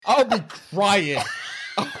I'll be crying.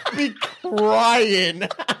 I'll be crying.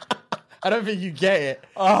 I don't think you get it.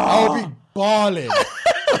 I'll be bawling.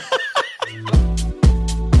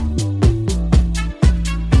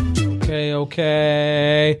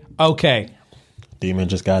 Okay. Demon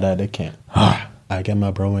just got out of the camp. I get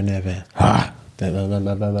my bro in there, van.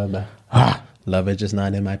 Love it just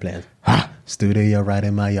not in my plans. Studio right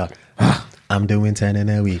in my yard. I'm doing 10 in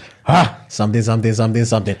a week. Something.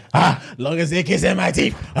 Long as it kiss in my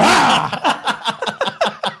teeth.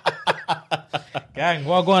 Gang,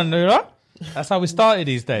 well go on, dude. That's how we started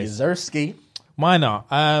these days. Zersky. Minor.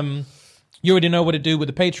 You already know what to do with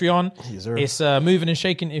the Patreon. Yes, sir. It's moving and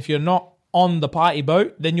shaking. If you're not on the party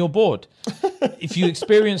boat, then you're bored. If you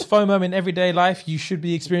experience FOMO in everyday life, you should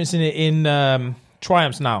be experiencing it in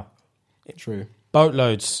Triumphs now. True.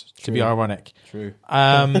 Boatloads, to be ironic. True.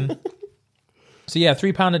 So yeah,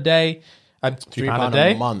 £3 a day. £3 a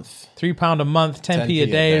day. a month. £3 a month, 10p a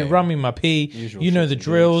day, run me my P. Usual you know shit the to do.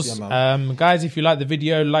 drills. Yeah, Guys, if you like the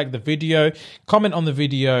video, comment on the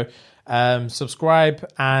video, subscribe,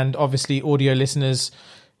 and obviously audio listeners,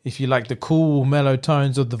 if you like the cool mellow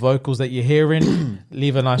tones of the vocals that you're hearing,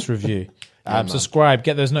 leave a nice review. Subscribe,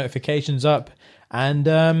 get those notifications up, and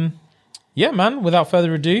yeah, man, without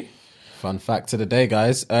further ado. Fun fact of the day,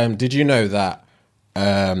 guys. Did you know that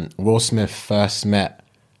Will Smith first met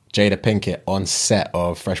Jada Pinkett on set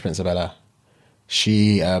of Fresh Prince of Bel-Air?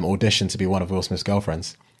 She auditioned to be one of Will Smith's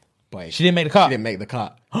girlfriends. But She didn't make the cut. She didn't make the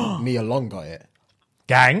cut. Nia Long got it.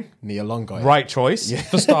 Gang, Nia Long got it. right choice.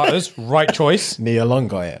 For starters, right choice. Nia Long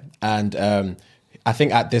got it. And I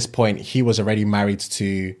think at this point, he was already married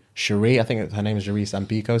to Cherie. I think her name is Cherie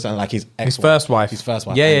Sampico. Something like his ex-wife. first wife. His first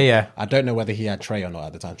wife. Yeah, And yeah. I don't know whether he had Trey or not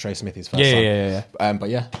at the time. Trey Smith, his first Yeah, son. yeah. But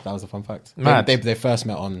yeah, that was a fun fact. Mad. They first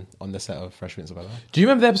met on the set of Fresh Prince of Bel-Air. Do you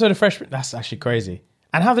remember the episode of Fresh Prince? That's actually crazy.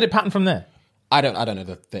 And how did it pattern from there? I don't know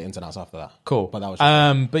the ins and outs after that. Cool. But that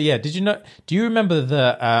was but yeah, do you remember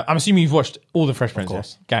the I'm assuming you've watched all the Fresh Prince,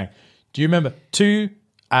 course. yeah? Gang. Do you remember two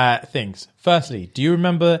things? Firstly, do you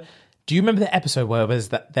remember the episode where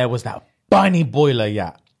there was that bunny boiler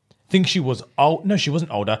yacht? I think she was old. No, she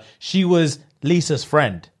wasn't older. She was Lisa's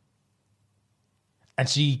friend. And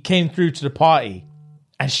she came through to the party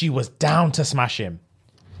and she was down to smash him.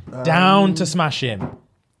 And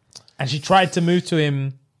she tried to move to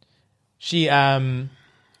him. She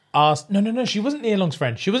asked, no, she wasn't Nia Long's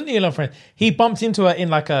friend. She wasn't Nia Long's friend. He bumped into her in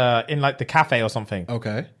the cafe or something.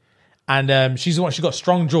 Okay. And she's the one. She got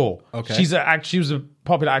strong jaw. Okay. She was a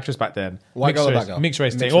popular actress back then. White girl or black girl? Mixed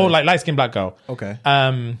race thing, Mixed or race. like light skinned black girl. Okay.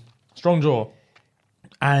 Strong jaw.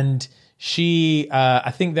 And she, I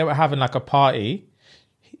think they were having like a party.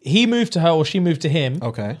 He moved to her, or she moved to him,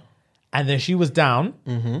 Okay. and then she was down.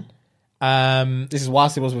 This is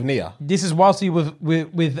whilst he was with Nia. This is whilst he was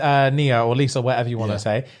with Nia or Lisa, whatever you want to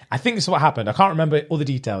say. I think this is what happened. I can't remember all the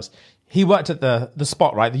details. He worked at the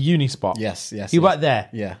spot, right? The uni spot. Yes. He worked there.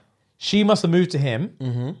 Yeah. She must have moved to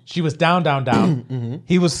him. She was down.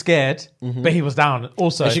 He was scared, but he was down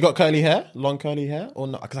also. Has she got curly hair? Long curly hair? Or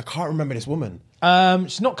not? Because I can't remember this woman.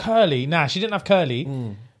 She's not curly. Nah, she didn't have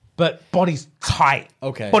curly, but body's tight.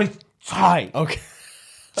 Okay. Body's tight. Okay.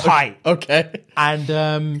 Tight. Okay. And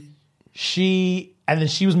then she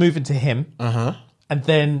was moving to him. And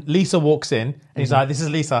then Lisa walks in and he's like, "This is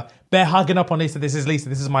Lisa." Bear hugging up on Lisa. "This is Lisa.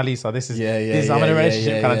 This is my Lisa. This is I'm in a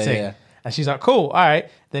relationship kind of thing." Yeah. And she's like, "Cool, all right."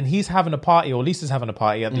 Then he's having a party, or Lisa's having a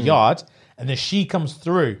party at the yard, and then she comes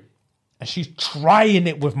through, and she's trying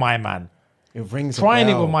it with my man, It rings a trying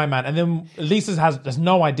it bell. with my man, and then Lisa has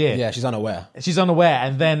no idea. Yeah, she's unaware. She's unaware,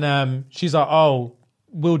 and then she's like, "Oh,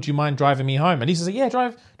 Will, do you mind driving me home?" And Lisa's like, "Yeah,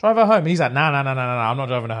 drive her home." And he's like, "No, I'm not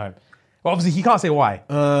driving her home." Well, obviously he can't say why.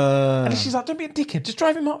 And she's like, "Don't be a dickhead, just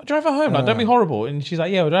drive her home. Like, don't be horrible." And she's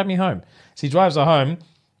like, "Yeah, well, drive me home." So he drives her home.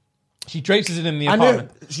 She traipses it in the I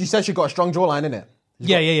apartment. know. She said she got a strong jawline, innit?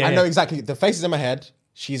 Yeah. I know exactly. The face is in my head.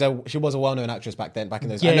 She was a well-known actress back then, back in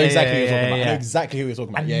those. Yeah, I know yeah, exactly who yeah, you're talking about. yeah, I know yeah. exactly who you're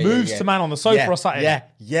talking about. And moves to man on the sofa or something.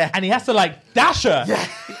 Yeah. And he has to like dash her. Yeah.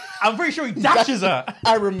 I'm pretty sure he dashes her.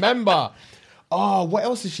 I remember. Oh, what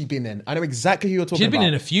else has she been in? I know exactly who you're talking She's about. been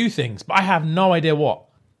in a few things, but I have no idea what.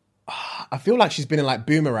 I feel like she's been in like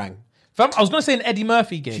Boomerang. I was going to say an Eddie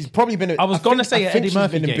Murphy gig. She's probably been. I was going to say I an think Eddie she's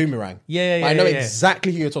Murphy been gig. in Boomerang. Yeah. I know yeah.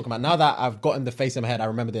 exactly who you're talking about. Now that I've gotten the face in my head, I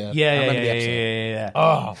remember the. I remember the episode. Yeah.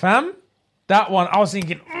 Oh, fam, that one. I was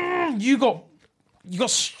thinking, you got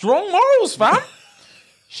strong morals, fam.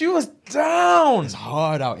 She was down. It's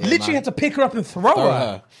hard out here. Literally had to pick her up and throw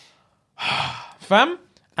her. Fam.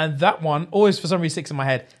 And that one always for some reason sticks in my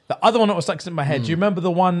head. The other one that was stuck in my head. Do you remember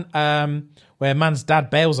the one where man's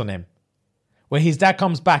dad bails on him? where his dad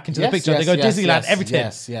comes back into the Yes, picture. yes, they go yes, Disneyland, yes, everything.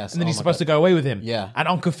 yes, yes. And then Oh he's my supposed to God. go away with him. Yeah. And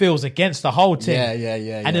Uncle Phil's against the whole thing.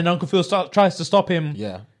 Yeah. And then Uncle Phil tries to stop him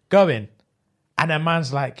Yeah. going. And then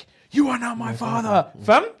man's like, you are not my father.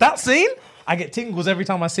 Fam, that scene, I get tingles every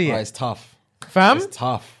time I see it. Oh, it's tough. Fam? It's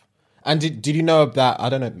tough. And did you know that? I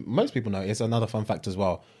don't know. Most people know. It's another fun fact as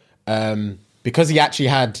well. Because he actually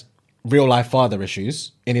had real life father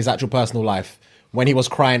issues in his actual personal life. When he was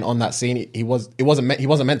crying on that scene, he wasn't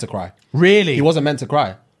meant to cry. Really? He wasn't meant to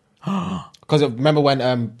cry. Because remember when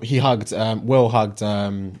Will hugged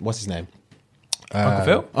what's his name? Uncle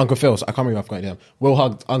Phil? Uncle Phil. So I can't remember. I've got it down. Will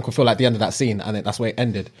hugged Uncle Phil at the end of that scene, and that's where it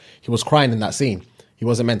ended. He was crying in that scene. He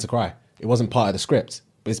wasn't meant to cry. It wasn't part of the script.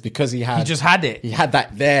 But it's because he just had it. He had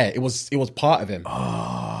that there. It was part of him.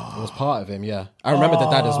 Oh. It was part of him. Yeah, I remember the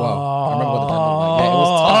dad as well. I remember what the dad looked like. Yeah, it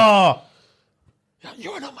was tough.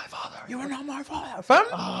 You are not my father. You are not my father. Fam?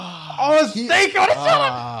 I was thinking on the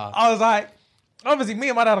shoulder. I was like, obviously me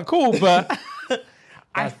and my dad are cool, but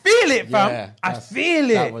I feel it, fam. Yeah, I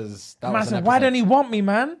feel it. That was man an said, why episode. don't he want me,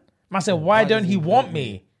 man? Man said, why don't he want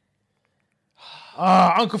me?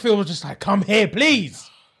 Uncle Phil was just like, come here, please.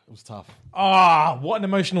 It was tough. What an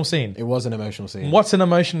emotional scene. It was an emotional scene. What's an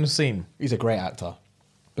emotional scene? He's a great actor.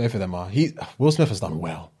 Both of them are. Will Smith has done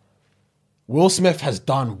well. Will Smith has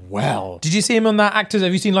done well. Did you see him on that actors?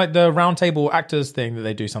 Have you seen like the round table actors thing that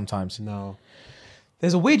they do sometimes? No.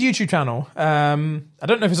 There's a weird YouTube channel. I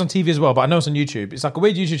don't know if it's on TV as well, but I know it's on YouTube. It's like a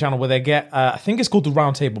weird YouTube channel where they get, I think it's called the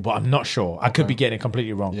Round Table, but I'm not sure. I could be getting it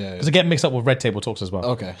completely wrong. Yeah, Because I get mixed up with Red Table Talks as well.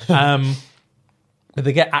 Okay. But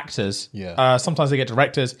they get actors. Yeah. Sometimes they get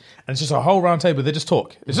directors. And it's just a whole round table. They just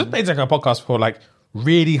talk. It's just basically like a podcast for like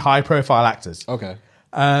really high profile actors. Okay.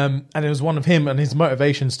 And it was one of him and his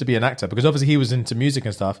motivations to be an actor, because obviously he was into music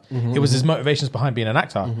and stuff. It was his motivations behind being an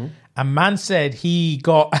actor. And man said he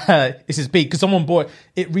got this is big because someone bought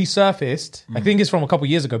it, resurfaced. I think it's from a couple of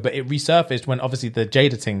years ago, but it resurfaced when obviously the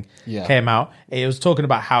Jada thing came out. It was talking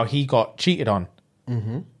about how he got cheated on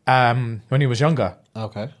when he was younger.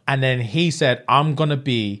 Okay. And then he said, I'm gonna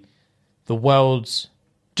be the world's,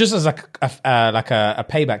 just as like a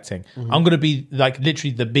payback thing, I'm gonna be like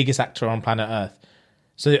literally the biggest actor on planet Earth,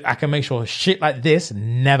 so that I can make sure shit like this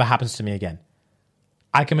never happens to me again.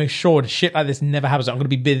 I can make sure shit like this never happens. I'm gonna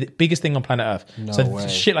be the biggest thing on planet Earth, so way.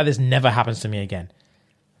 shit like this never happens to me again.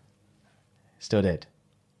 Still did.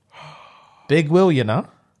 Big Will, you know.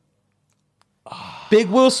 Big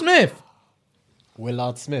Will Smith.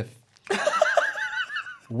 Willard Smith.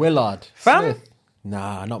 Willard Fam? Smith.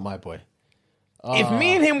 Nah, not my boy. If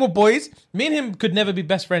me and him were boys, me and him could never be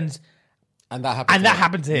best friends. And that happened. And that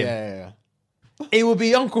happened to him. Yeah. It would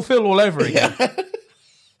be Uncle Phil all over again.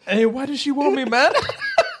 Hey, why does she want me, man?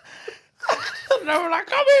 And they were like,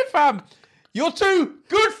 come here, fam. You're too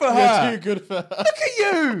good for her. You're too good for her. Look at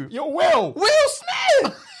you. You're Will. Will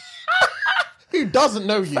Smith. Who doesn't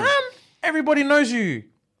know you? Fam, everybody knows you.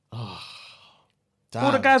 Damn.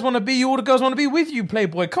 All the guys want to be you. All the girls want to be with you,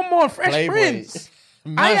 Playboy. Come on, Fresh Playboy. Prince.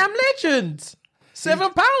 Man, I am legend.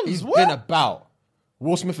 £7. He's What? been about.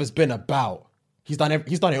 Will Smith has been about. He's done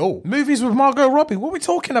it all. Movies with Margot Robbie. What are we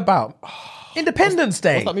talking about? Independence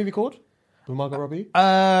Day. What's that movie called? With Margot Robbie?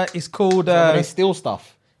 It's called... When they steal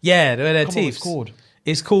stuff. yeah, they're Come on, thieves. it's called.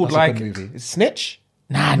 It's called That's like... a good movie. It's Snitch?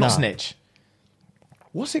 Nah, Nah. not Snitch.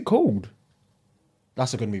 What's it called?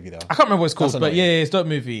 That's a good movie though. I can't remember what it's called, That's but annoying. yeah, it's that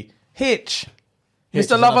movie. Hitch. Hitch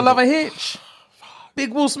Mr. is Lover another Lover Hitch.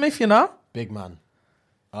 Big Will Smith, you know? Big man.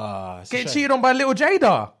 It's a Get shame. cheated on by little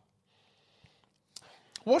Jada.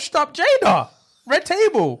 Washed up Jada. Red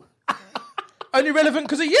Table. Only relevant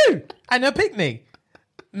because of you and her picnic.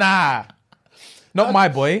 Nah. Not my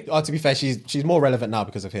boy. To be fair, she's more relevant now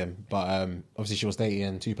because of him. But obviously she was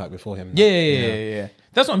dating Tupac before him. Yeah.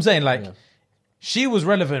 That's what I'm saying. Like, she was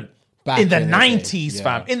relevant Back in the in the day, 90s, yeah.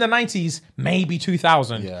 fam. In the 90s, maybe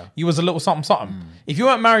 2000. Yeah. You was a little something, something. If you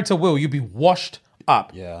weren't married to Will, you'd be washed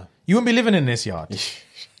up. Yeah. You wouldn't be living in this yard.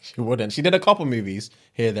 She wouldn't. She did a couple movies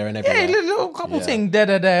here, there, and Yeah, everywhere. little couple Yeah. thing there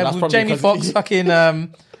That's with probably Jamie 'cause- Foxx fucking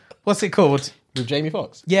what's it called? With Jamie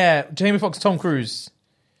Foxx. Yeah, Jamie Foxx, Tom Cruise.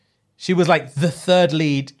 She was like the third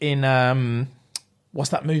lead in what's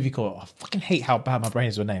that movie called? I fucking hate how bad my brain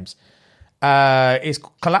is with names. It's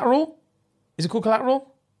Collateral. Is it called Collateral?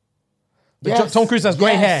 But Tom Cruise has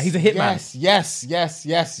grey hair. He's a hitman. Yes.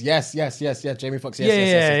 Jamie Foxx. Yes,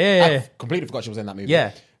 Yeah. I completely forgot she was in that movie.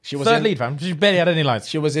 Yeah, She was third in, lead, fam. She barely had any lines.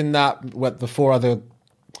 She was in that. What the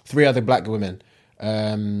three other black women.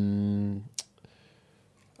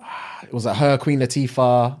 It was like her, Queen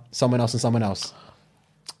Latifah, someone else, and someone else.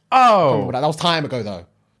 Oh, But that was time ago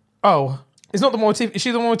though. it's not the one with Tiffany. Is she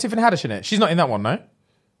the one with Tiffany Haddish in it? She's not in that one, no.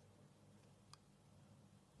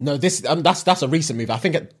 No, this that's a recent movie.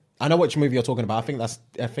 I know which movie you're talking about.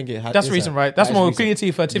 I think it had. That's recent, right? That's more Queen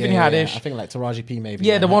Latifah, Tiffany Haddish. I think like Taraji P maybe.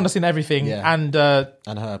 Yeah, the one that's in everything, Yeah. and her.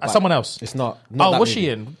 someone else. It's not. Oh, that was movie. she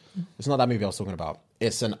in? It's not that movie I was talking about.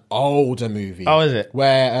 It's an older movie. Oh, is it?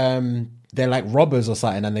 Where they're like robbers or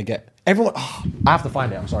something, and they get everyone. Oh, I have to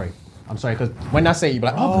find it. I'm sorry, because when I say it, you're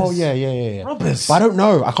like, oh Robbers. yeah. Robbers. But I don't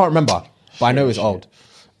know. I can't remember. But I know it's old.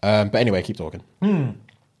 But anyway, keep talking.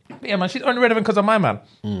 Yeah, man, she's only relevant because of my man.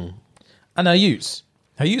 And her utes.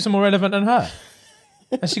 Her utes are more relevant than her.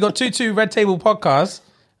 And she got two Red Table podcasts,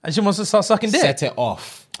 and she wants to start sucking dick. Set it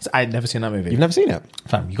off. I ain't never seen that movie. You've never seen it?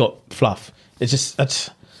 Fam, you got fluff. It's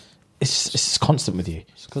just constant with you.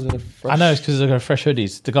 It's because of the fresh... I know it's because of the fresh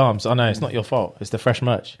hoodies, the garms. I know it's not your fault. It's the fresh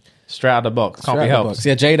merch, straight out of the box. Can't be helped.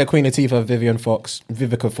 Yeah, Jada, Queen Latifah,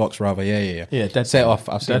 Vivica Fox, rather. Yeah. Yeah, dead Set it off.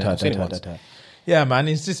 I've seen dead it. I've seen it her, once. dead her. Yeah, man,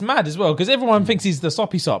 it's just mad as well because everyone thinks he's the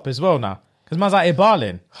soppy sop as well now. Because man's out here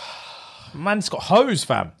barling. Man's got hose,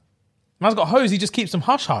 fam. Man's got hose. He just keeps them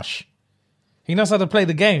hush hush. He knows how to play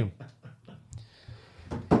the game.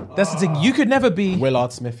 That's the thing. You could never be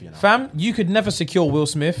Willard Smith, you know. fam. You could never secure Will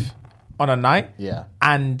Smith on a night. Yeah.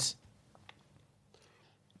 And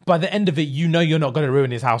by the end of it, you know you're not going to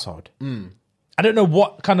ruin his household. I don't know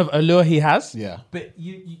what kind of allure he has. Yeah. But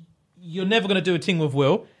you're never going to do a thing with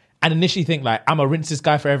Will and initially think like, I'm going to rinse this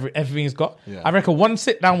guy for everything he's got. Yeah. I reckon one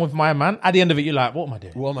sit down with my man, at the end of it, you're like, what am I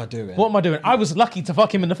doing? What am I doing? What am I doing? I was lucky to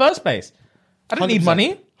fuck him in the first place. I didn't need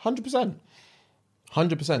money. 100%.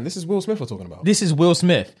 100%. This is Will Smith we're talking about. This is Will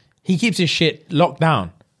Smith. He keeps his shit locked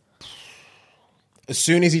down. As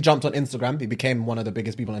soon as he jumped on Instagram, he became one of the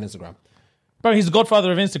biggest people on Instagram. Bro, he's the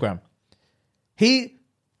godfather of Instagram. He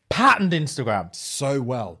patterned Instagram. So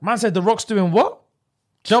well. Man said, The Rock's doing what?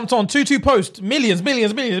 Jumped on 2 posts, millions.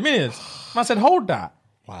 Man said, hold that.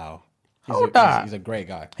 Wow. Hold that. He's a great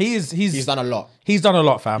guy. He's done a lot. He's done a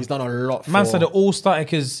lot, fam. He's done a lot for... Man said it all started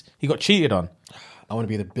because he got cheated on. I want to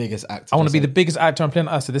be the biggest actor. I want to be the biggest actor on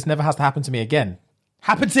planet Earth, so this never has to happen to me again.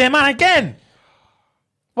 Happen to him, man, again.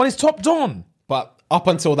 Well, he's top done. But up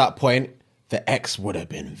until that point, the ex would have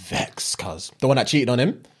been vexed, cuz the one that cheated on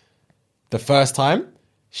him, the first time,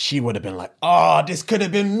 she would have been like, oh, this could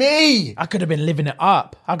have been me. I could have been living it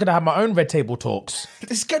up. I could have had my own Red Table talks.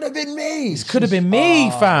 This could have been me. Could have been me,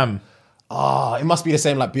 fam. It must be the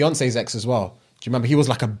same like Beyonce's ex as well. Do you remember? He was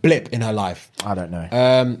like a blip in her life. I don't know.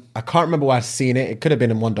 I can't remember where I've seen it. It could have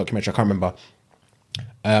been in one documentary. I can't remember.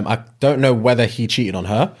 I don't know whether he cheated on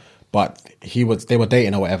her, but they were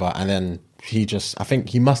dating or whatever, and then I think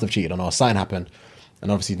he must have cheated on her. Something happened, and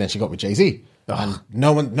obviously then she got with Jay-Z. And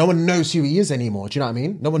no one knows who he is anymore. Do you know what I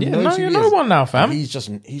mean? No one knows who he is. No one now, fam. He's just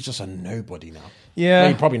a nobody now. Yeah. Well,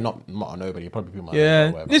 he probably not a nobody. Probably people might know or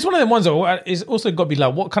Yeah, whatever. it's one of them ones though. It's also got to be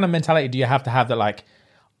like, what kind of mentality do you have that like,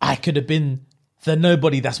 I could have been the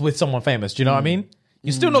nobody that's with someone famous? Do you know what I mean?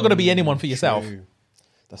 You're still not going to be anyone for yourself. True.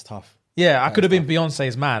 That's tough. Yeah, I could have been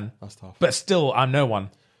Beyonce's man. That's tough. But still, I'm no one.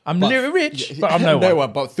 I'm little rich, but I'm no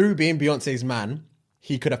one. But through being Beyonce's man,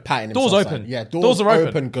 he could have patterned himself. Doors open. Something. Yeah, Doors are open.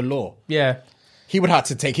 open galore. Yeah. He would have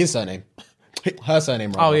to take his surname. Her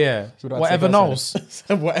surname, rather. Oh, yeah. He would have to Whatever take her Knowles.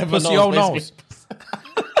 surname. Whatever Pussy old Knowles.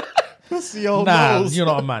 Pussy old Nah, Knowles. you're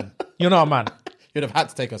not a man. You're not a man. You'd have had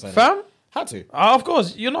to take her surname. Fam? Had to. Of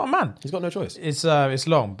course, you're not a man. He's got no choice. It's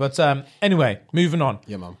long. But anyway, moving on.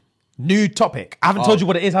 Yeah, man. New topic. I haven't told you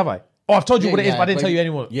what it is, have I? Oh, I've told you what it is, but I didn't tell you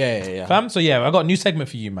anymore. Yeah. Fam? So yeah, I got a new segment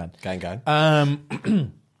for you, man. Gang.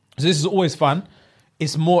 So this is always fun.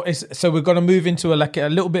 So we're gonna move into a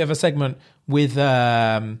little bit of a segment with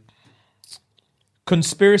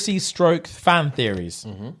conspiracy stroke fan theories.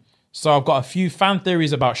 So I've got a few fan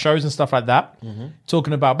theories about shows and stuff like that,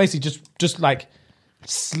 talking about basically just like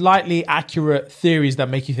slightly accurate theories that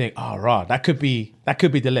make you think, oh, right, that could be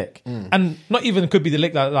the lick, and not even could be the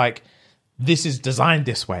lick that like this is designed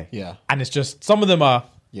this way. Yeah, and it's just some of them are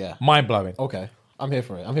mind blowing. Okay, I'm here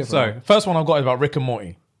for it. So first one I've got is about Rick and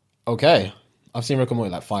Morty. Okay, I've seen Rick and Morty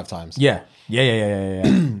like 5 times. Yeah.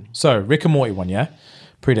 So Rick and Morty one, yeah?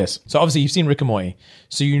 Pre-this. So obviously you've seen Rick and Morty.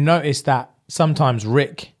 So you notice that sometimes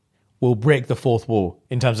Rick will break the fourth wall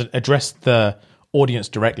in terms of address the audience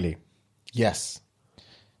directly. Yes.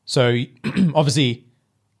 So obviously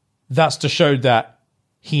that's to show that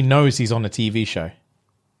he knows he's on a TV show.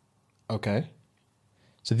 Okay.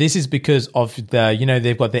 So this is because of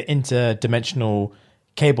they've got the interdimensional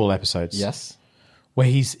cable episodes. Yes. Where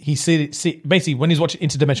basically when he's watching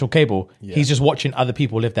interdimensional cable, he's just watching other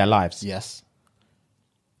people live their lives. Yes.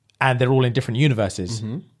 And they're all in different universes.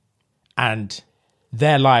 And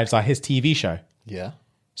their lives are his TV show. Yeah.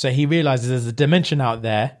 So he realizes there's a dimension out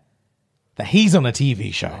there that he's on a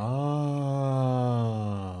TV show.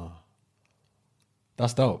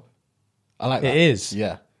 That's dope. I like that. It is.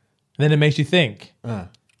 Yeah. Then it makes you think,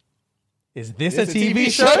 is this a TV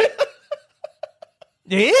show?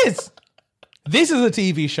 It is. This is a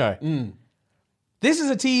TV show. This is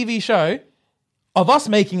a TV show of us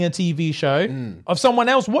making a TV show, of someone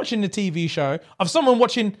else watching the TV show, of someone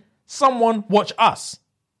watching someone watch us.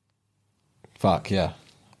 Fuck, yeah.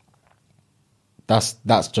 That's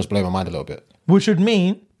just blowing my mind a little bit. Which would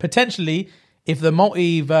mean, potentially, if the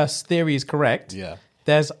multiverse theory is correct,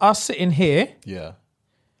 there's us sitting here Yeah.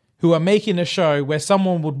 who are making a show where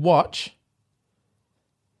someone would watch.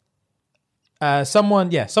 Someone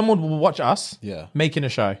would watch us making a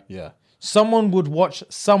show. Yeah. Someone would watch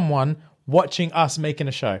someone watching us making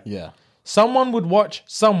a show. Yeah. Someone would watch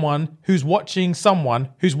someone who's watching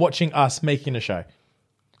us making a show.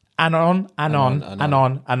 And on and on and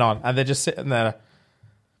on and on. And they're just sitting there.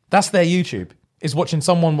 That's their YouTube. Is watching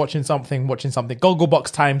someone watching something.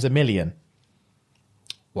 Gogglebox times 1,000,000.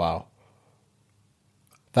 Wow.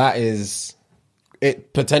 That is...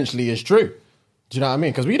 It potentially is true. Do you know what I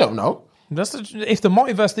mean? Because we don't know. If the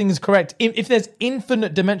multiverse thing is correct, if there's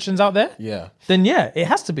infinite dimensions out there, then it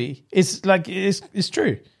has to be. It's like it's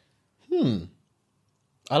true.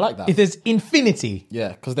 I like that. If there's infinity,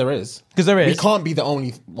 because there is. We can't be the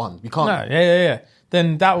only one. We can't. No, yeah.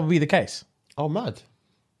 Then that would be the case. Oh, mad.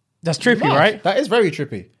 That's trippy, Mad. right? That is very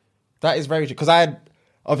trippy. That is very trippy. Because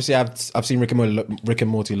I've seen Rick and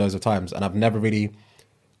Morty loads of times, and I've never really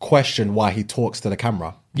questioned why he talks to the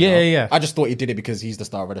camera. You know? Yeah. I just thought he did it because he's the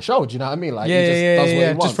star of the show. Do you know what I mean? Like, he just does what he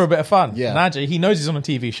wants. Just for a bit of fun. Yeah. And actually, he knows he's on a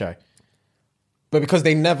TV show. But because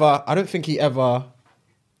I don't think he ever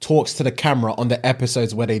talks to the camera on the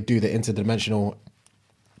episodes where they do the interdimensional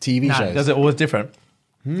TV shows. Does it always different?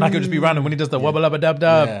 Like it'll just be random when he does the wubba lubba dub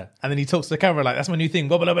dub, Yeah. and then he talks to the camera like that's my new thing,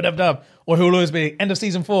 wubba lubba dub dub, or he'll always be end of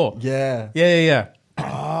season 4. Yeah.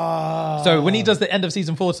 So when he does the end of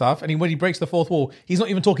season 4 stuff, and when he breaks the fourth wall, he's not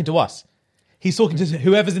even talking to us. He's talking to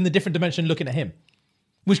whoever's in the different dimension looking at him,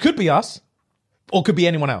 which could be us, or could be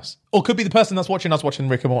anyone else, or could be the person that's watching us watching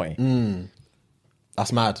Rick and Morty.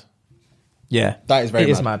 That's mad. Yeah, That is very It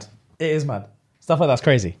is mad. It is mad. Stuff like that's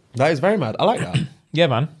crazy. That is very mad. I like that. Yeah,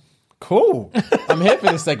 man. Cool. I'm here for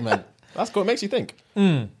this segment. That's cool. It makes you think.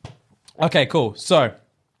 Okay, cool. So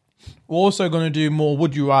we're also going to do more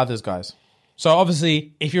would you rathers, guys. So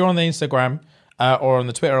obviously, if you're on the Instagram or on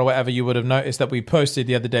the Twitter or whatever, you would have noticed that we posted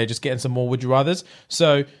the other day just getting some more would you rathers.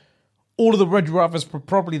 So all of the would you rathers for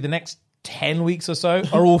probably the next 10 weeks or so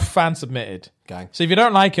are all fan submitted. Gang. So if you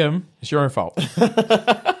don't like them, it's your own fault.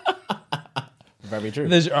 Very true.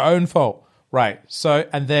 There's your own fault. Right. So,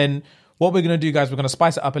 and then what we're going to do, guys, we're going to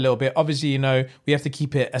spice it up a little bit. Obviously, we have to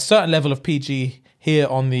keep it a certain level of PG here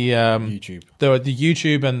on the YouTube. the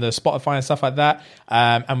YouTube and the Spotify and stuff like that.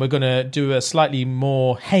 And we're going to do a slightly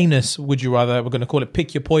more heinous would you rather. We're going to call it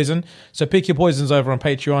Pick Your Poison. So Pick Your Poison's over on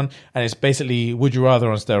Patreon, and it's basically would you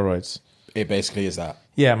rather on steroids. It basically is that.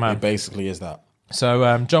 Yeah, man. It basically is that.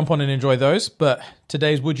 So jump on and enjoy those. But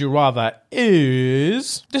today's would you rather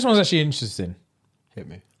is... This one's actually interesting. Hit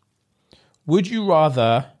me. Would you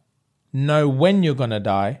rather know when you're going to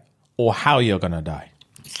die or how you're going to die?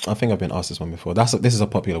 I think I've been asked this one before. This is a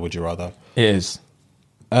popular would you rather. It is.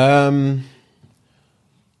 I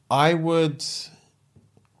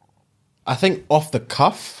think off the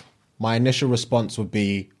cuff, my initial response would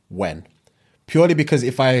be when. Purely because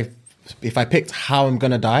if I picked how I'm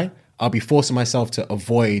going to die, I'll be forcing myself to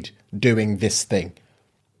avoid doing this thing.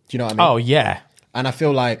 Do you know what I mean? Oh, yeah. And I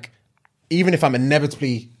feel like even if I'm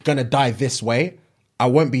inevitably going to die this way, I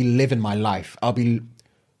won't be living my life. I'll be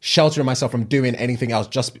sheltering myself from doing anything else.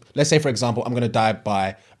 Just let's say, for example, I'm going to die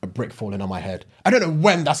by a brick falling on my head. I don't know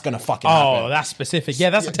when that's going to fucking happen. Oh, that's specific. Yeah,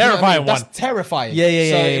 that's a Do you know what I terrifying mean? one. That's terrifying. Yeah. So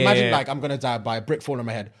yeah, imagine yeah. like I'm going to die by a brick falling on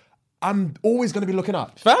my head. I'm always going to be looking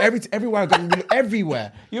up. Fam? Everywhere I'm going to be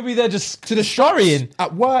everywhere. You'll be there just To the scurrying.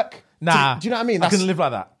 at work. Nah. Do you know what I mean? I couldn't live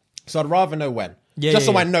like that. So I'd rather know when. Yeah, Just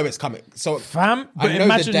yeah, so I yeah. know it's coming. So Fam, but I know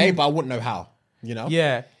imagine... the day, but I wouldn't know how. You know?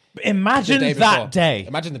 Yeah. But The imagine day that before. day.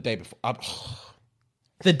 Imagine the day before.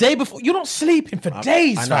 The day before. You're not sleeping for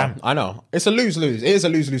days, I know. fam. I know. It's a lose-lose. It is a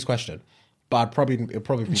lose-lose question. But it'd probably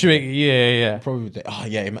be Yeah. probably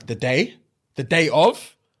the day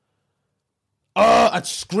of. I'd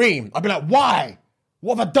scream. I'd be like, why?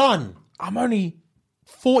 What have I done? I'm only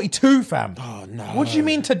 42, fam. Oh no. What do you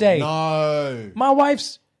mean today? No. My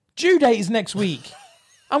wife's due date is next week.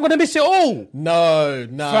 I'm going to miss it all. No.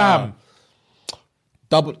 Fam.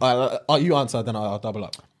 Double. You answer, then I'll double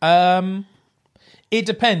up. It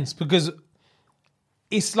depends because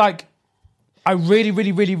it's like I really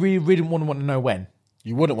wouldn't want to know when.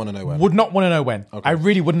 You wouldn't want to know when. Would not want to know when. Okay. I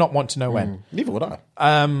really would not want to know when. Neither would I.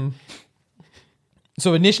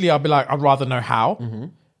 So initially I'd be like, I'd rather know how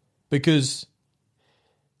because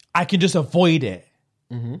I can just avoid it.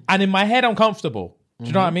 And in my head, I'm comfortable. Do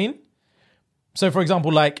you know what I mean? So for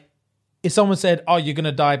example, like if someone said, oh, you're going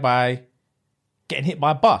to die by getting hit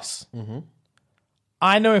by a bus.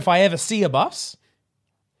 I know if I ever see a bus,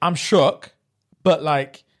 I'm shook. But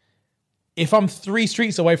like, if I'm 3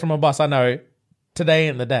 streets away from a bus, I know today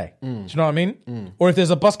ain't the day. Do you know what I mean? Or if there's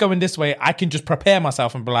a bus going this way, I can just prepare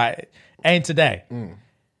myself and be like, ain't today.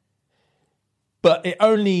 But it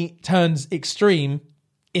only turns extreme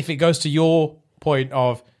if it goes to your point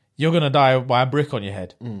of you're going to die by a brick on your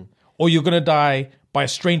head. Or you're going to die by a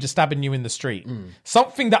stranger stabbing you in the street.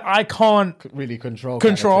 Something that I can't Really control.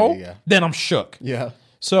 then I'm shook. Yeah.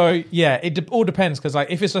 So yeah, it all depends. Because like,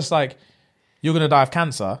 if it's just like, you're going to die of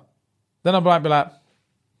cancer, then I might be like,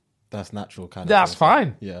 That's natural kind of that's thing.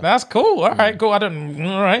 fine. Yeah. That's cool. All right, cool. All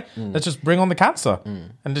right. Let's just bring on the cancer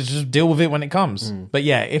and just deal with it when it comes. But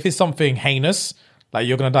yeah, if it's something heinous, like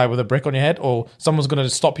you're going to die with a brick on your head or someone's going to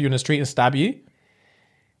stop you in the street and stab you,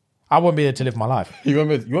 I won't be able to live my life. You want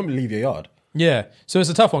me to leave your yard? Yeah. So it's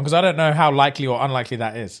a tough one because I don't know how likely or unlikely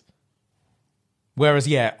that is. Whereas,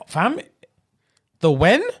 yeah, fam, the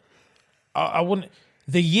when, I wouldn't,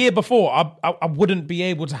 the year before, I wouldn't be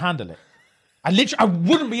able to handle it. I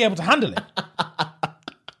wouldn't be able to handle it.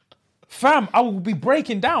 Fam, I will be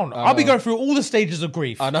breaking down. I'll be going through all the stages of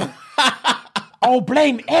grief. I know. I'll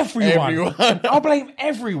blame everyone. I'll blame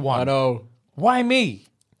everyone. I know. Why me?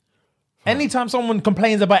 Anytime someone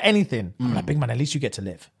complains about anything, I'm like, big man, at least you get to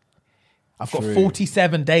live. I've got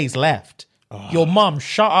 47 days left. Your mum,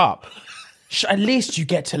 shut up. At least you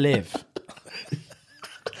get to live.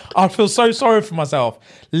 I feel so sorry for myself.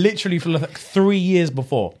 Literally for like 3 years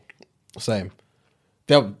before. Same.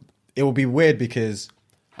 It will be weird because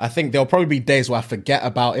I think there'll probably be days where I forget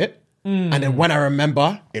about it. And then when I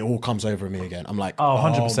remember, it all comes over me again. I'm like,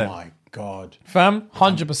 100%. Oh my God. Fam,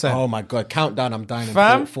 100%. Oh my God. Countdown, I'm dying in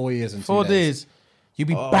Fam, 4 years and 2 4 days. days. You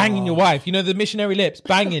be banging your wife. You know the missionary lips,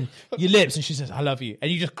 banging your lips. And she says, I love you. And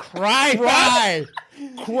you just cry.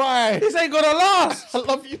 Cry. This ain't gonna last. I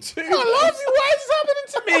love you too. I love you. Why is this happening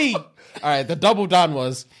to me? All right, the double down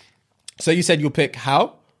was, so you said you'll pick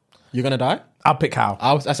how you're going to die? I'll pick how.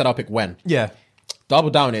 I said I'll pick when. Yeah. Double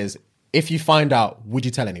down is, if you find out, would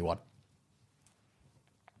you tell anyone?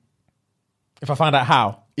 If I find out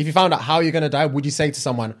how. If you found out how you're going to die, would you say to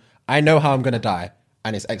someone, I know how I'm going to die,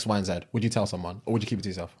 and it's X, Y, and Z? Would you tell someone, or would you keep it to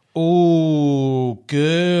yourself? Ooh,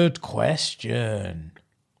 good question.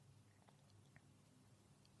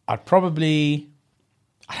 I'd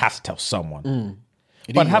have to tell someone.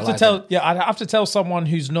 But I'd have to tell someone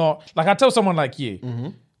who's not, like I'd tell someone like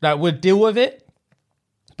you, that would deal with it,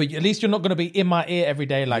 but at least you're not going to be in my ear every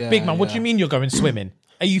day like, big man, what do you mean you're going swimming?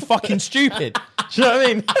 Are you fucking stupid? Do you know what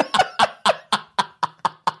I mean?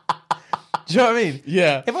 Do you know what I mean?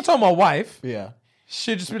 Yeah. If I told my wife, Yeah.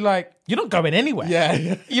 she'd just be like, you're not going anywhere.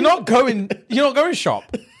 Yeah. You're not going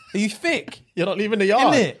shop. Are you thick? You're not leaving the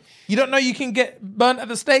yard. Isn't it? You don't know you can get burnt at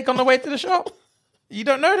the stake on the way to the shop? You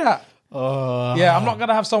don't know that. Yeah, I'm not going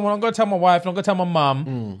to have someone, I'm going to tell my wife, I'm not going to tell my mum,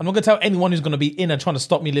 I'm not going to tell anyone who's going to be in and trying to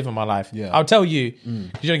stop me living my life. Yeah. I'll tell you,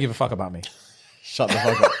 because you don't give a fuck about me. Shut the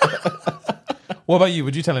fuck up. What about you?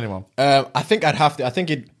 Would you tell anyone? I think I'd have to.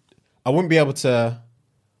 I wouldn't be able to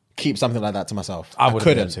keep something like that to myself. I wouldn't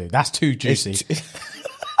be able to. That's too juicy.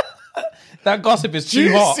 That gossip is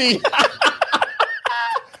too hot.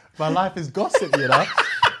 My life is gossip, you know?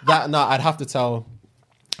 I'd have to tell,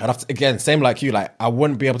 again, same like you, like I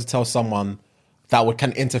wouldn't be able to tell someone that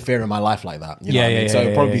can interfere in my life like that. You know what I mean? So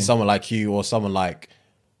it'd probably be someone like you or someone like,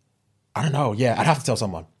 I don't know. Yeah, I'd have to tell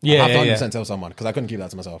someone. I'd have to 100% tell someone because I couldn't keep that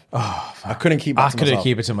to myself. I couldn't keep that to myself. I couldn't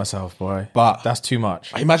keep it to myself, boy. But that's too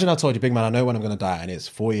much. Imagine I told you, big man, I know when I'm going to die and it's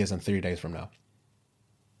 4 years and 3 days from now.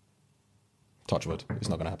 Touch wood. It's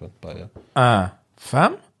not going to happen, but yeah.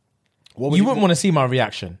 Fam? You wouldn't want to see my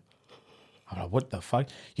reaction. I'm like, what the fuck?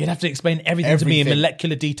 You'd have to explain everything to me in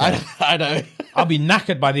molecular detail. I know. I'll be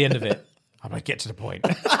knackered by the end of it. I'm like, get to the point.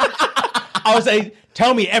 I would say,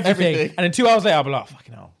 tell me everything. And then 2 hours later, I'll be like,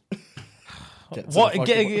 fucking hell. What are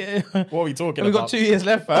we talking about? We've got 2 years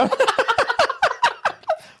left, fam.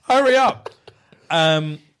 Hurry up.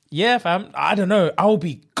 Yeah, fam. I don't know. I'll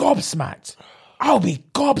be gobsmacked.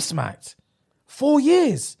 4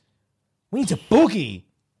 years. We need to boogie.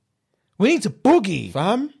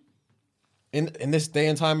 Fam, in this day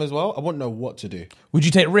and time as well, I wouldn't know what to do. Would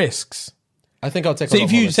you take risks? I think I'll take. So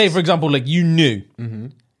if you say, for example, like you knew,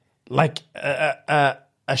 like a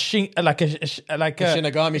Shinigami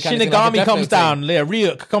comes down,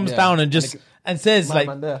 Ryuk comes down and says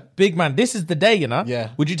like, big man, this is the day, you know? Yeah.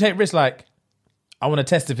 Would you take risks like, I want to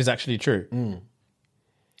test if it's actually true?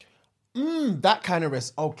 That kind of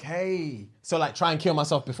risk. Okay. So like try and kill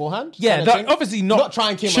myself beforehand? Yeah, kind of thing? obviously not try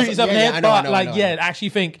and kill shoot myself. yourself in the Yeah, head, I but know, like, I know. yeah, actually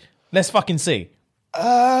think, let's fucking see.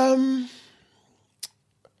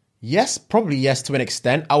 Yes, probably yes to an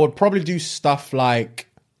extent. I would probably do stuff like,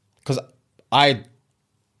 because I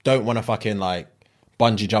don't want to fucking like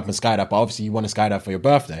bungee jump and skydive, but obviously you want to skydive for your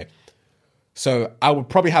birthday. So I would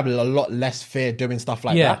probably have a lot less fear doing stuff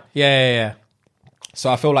like Yeah, that. yeah.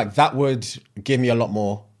 So I feel like that would give me a lot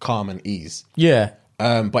more calm and ease. Yeah.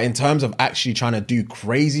 But in terms of actually trying to do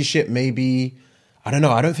crazy shit, maybe, I don't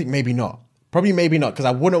know. I don't think maybe not. Probably maybe not, because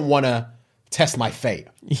I wouldn't want to test my fate.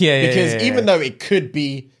 Yeah, Because yeah. even though it could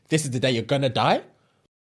be, this is the day you're going to die,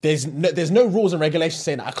 there's no rules and regulations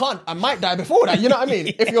saying I might die before that. You know what I mean?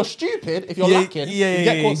 If you're stupid, if you're lacking, you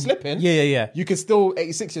get caught slipping. Yeah. You can still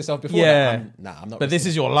 86 yourself before Yeah. that. I'm not. But this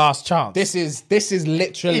is your last chance. this is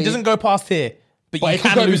literally. It doesn't go past here, but you it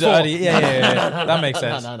could can go lose it before. early. Yeah. That makes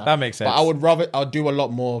sense. No. That makes sense. But I'll do a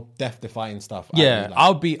lot more death-defying stuff. Yeah,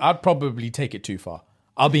 I'd probably take it too far.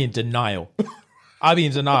 I'll be in denial. I'll be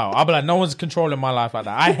like, no one's controlling my life like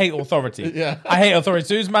that. I hate authority. Yeah. I hate authority. As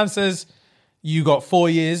soon as man says, you got 4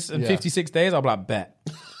 years and Yeah. 56 days, I'll be like, bet.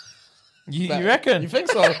 You reckon? You think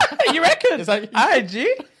so? You reckon? It's like- All right,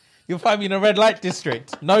 G. You'll find me in a red light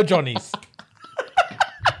district. No Johnnies.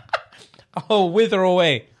 Oh, wither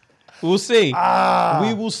away. We'll see.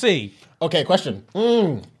 We will see. Okay, question.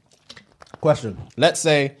 Question. Let's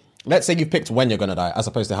say you picked when you're going to die as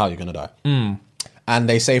opposed to how you're going to die. And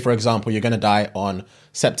they say, for example, you're going to die on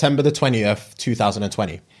September the 20th,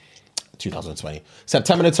 2020.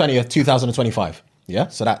 September the 20th, 2025. Yeah?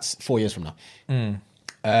 So that's 4 years from now.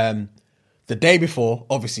 The day before,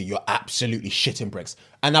 obviously, you're absolutely shitting bricks.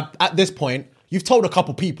 And at this point, you've told a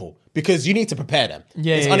couple people because you need to prepare them.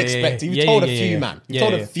 It's unexpected. You've told a few man. You've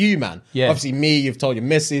told a few man. Yeah. Obviously, me, you've told your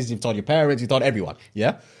missus, you've told your parents, you've told everyone.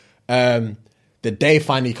 Yeah? The day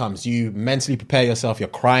finally comes. You mentally prepare yourself. You're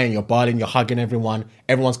crying, you're bawling, you're hugging everyone.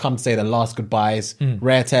 Everyone's come to say their last goodbyes.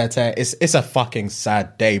 Rare tear tear. It's a fucking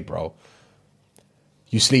sad day, bro.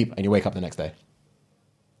 You sleep and you wake up the next day.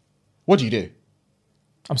 What do you do?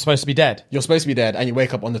 I'm supposed to be dead. You're supposed to be dead and you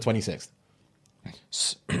wake up on the 26th.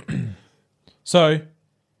 So,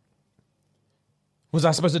 was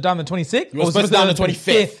I supposed to die on the 26th? You were supposed to die on the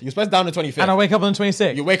 25th. You're supposed to die on the 25th. And I wake up on the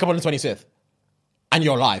 26th. You wake up on the 25th. And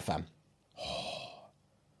you're alive, fam.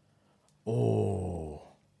 Oh.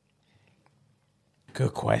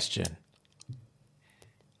 Good question.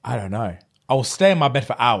 I don't know. I will stay in my bed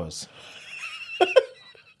for hours.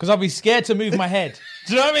 Because I'll be scared to move my head.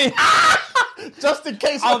 Do you know what I mean? Just in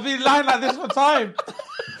case. I'll be lying like this for time.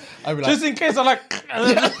 I'll be like, Just in case I'm like...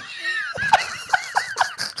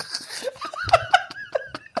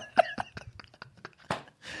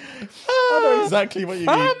 I know exactly what you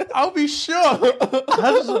mean. I'll be sure.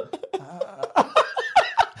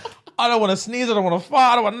 I don't want to sneeze. I don't want to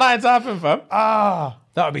fart. I don't want nothing to happen, fam.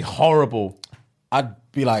 That would be horrible. I'd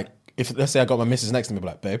be like, if let's say I got my missus next to me, I'd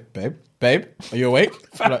be like, babe, are you awake?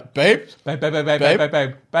 I'd be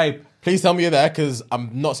like, babe, please tell me you're there because I'm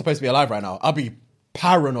not supposed to be alive right now. I'll be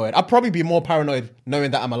paranoid. I'd probably be more paranoid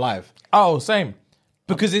knowing that I'm alive. Oh, same.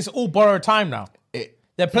 Because it's all borrowed time now.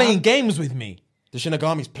 They're playing games with me. The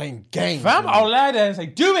Shinigami's playing games. Fam, with me. I'll lie there and say,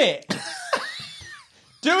 do it.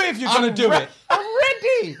 Do it if you're going to do it. I'm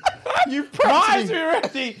ready. You My eyes practically. are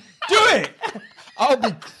ready. Do it. I'll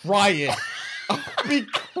be crying. I'll be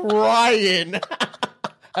crying.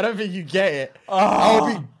 I don't think you get it. I'll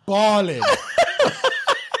be bawling.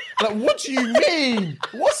 Like, what do you mean?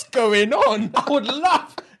 What's going on? I would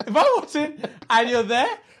laugh. If I was in and you're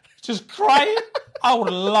there, just crying, I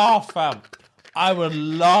would laugh, fam. I would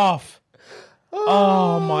laugh.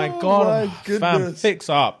 Oh my God. my Fam, goodness. fix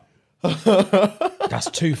up. That's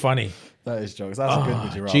too funny. That is jokes. That's a good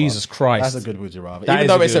would you rather. Jesus Christ. That's a good would you rather. That Even is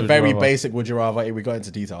though a it's a good very would you rather. basic would you rather, we got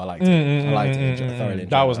into detail. I liked it. I liked it. I thoroughly enjoyed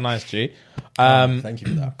That was nice, G. Thank you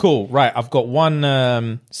for that. Cool. Right. I've got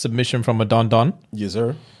one submission from a Don Don. Yes,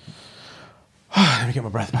 sir. Let me get my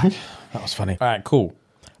breath back. That was funny. All right, cool.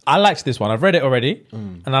 I liked this one. I've read it already,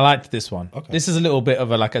 and I liked this one. Okay. This is a little bit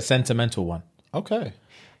of a sentimental one. Okay.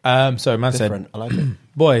 So man Different. I like it. said,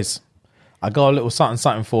 boys, I got a little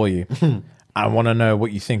something for you. I want to know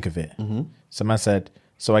what you think of it. So man said,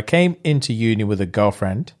 so I came into uni with a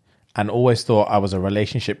girlfriend and always thought I was a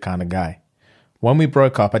relationship kind of guy. When we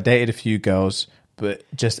broke up, I dated a few girls, but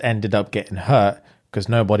just ended up getting hurt because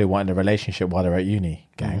nobody wanted a relationship while they're at uni,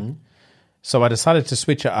 gang. So I decided to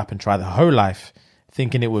switch it up and try the whole life,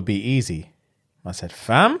 thinking it would be easy. I said,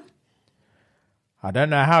 fam, I don't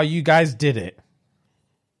know how you guys did it.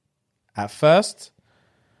 At first,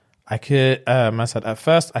 I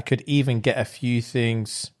could even get a few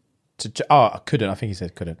things I couldn't. I think he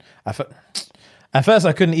said couldn't. At first,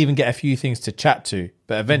 I couldn't even get a few things to chat to,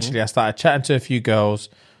 but eventually I started chatting to a few girls,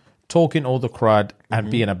 talking all the crud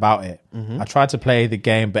and being about it. I tried to play the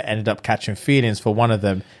game, but ended up catching feelings for one of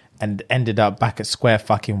them and ended up back at square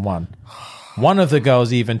fucking one. One of the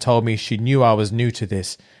girls even told me she knew I was new to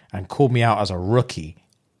this and called me out as a rookie.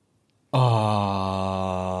 Oh,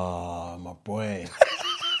 my boy.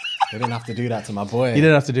 They didn't have to do that to my boy. You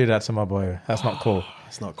didn't have to do that to my boy. That's not cool.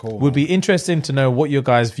 It's not cool. Would be interesting to know what your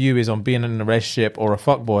guys' view is on being in a relationship or a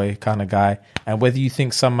fuckboy kind of guy, and whether you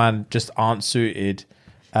think some men just aren't suited,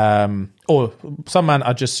 or some men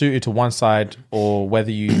are just suited to one side, or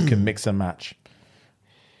whether you can mix and match.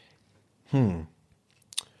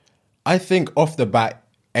 I think off the bat,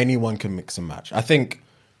 anyone can mix and match. I think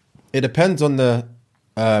it depends on the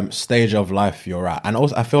stage of life you're at, and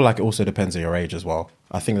also I feel like it also depends on your age as well.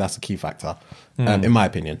 I think that's a key factor, in my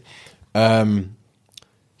opinion.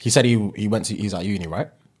 He said he's at uni, right?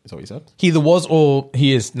 Is that what he said? He either was or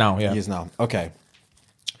he is now. Yeah, He is now. Okay.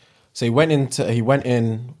 So he went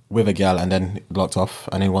in with a girl and then locked off,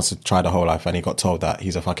 and he wants to try the whole life, and he got told that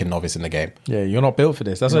he's a fucking novice in the game. Yeah, you're not built for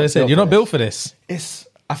this. That's what they said. You're not built for this.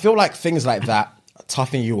 I feel like things like that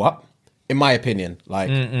toughen you up, in my opinion. Like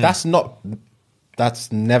that's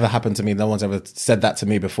never happened to me. No one's ever said that to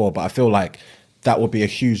me before, but I feel like that would be a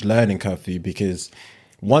huge learning curve for you, because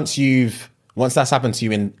once that's happened to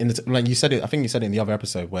you in the, like you said it, I think you said it in the other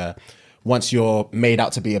episode, where once you're made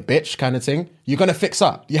out to be a bitch kind of thing, you're gonna fix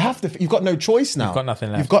up. You've got no choice now. You've got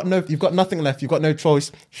nothing left. You've got nothing left. You've got no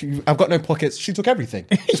choice. I've got no pockets. She took everything.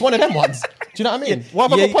 It's one of them ones. Do you know what I mean? What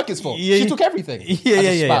have I got pockets for? She took everything.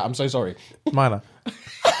 Yeah. I'm so sorry. Minor.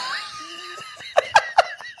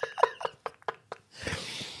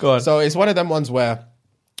 Go on. So it's one of them ones where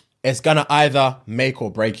it's gonna either make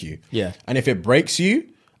or break you. Yeah. And if it breaks you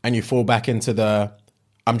and you fall back into the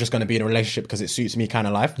I'm just gonna be in a relationship because it suits me kind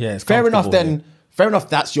of life. Yeah, it's fair enough comfortable, then. Fair enough,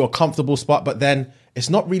 that's your comfortable spot, but then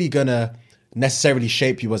it's not really gonna necessarily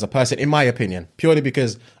shape you as a person, in my opinion. Purely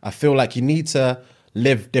because I feel like you need to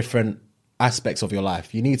live different aspects of your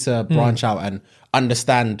life. You need to branch out and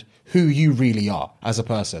understand who you really are as a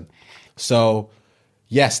person. So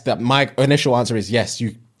yes, that my initial answer is yes,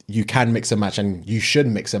 you can mix and match, and you should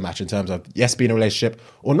mix and match in terms of, yes, being in a relationship,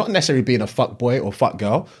 or not necessarily being a fuck boy or fuck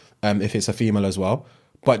girl, if it's a female as well,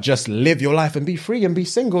 but just live your life and be free and be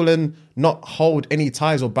single and not hold any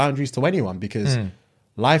ties or boundaries to anyone, because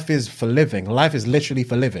life is for living. Life is literally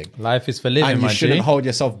for living. Life is for living, and you my shouldn't G. hold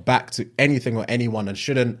yourself back to anything or anyone, and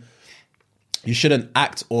you shouldn't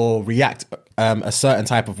act or react a certain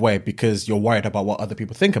type of way because you're worried about what other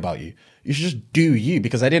people think about you. You should just do you,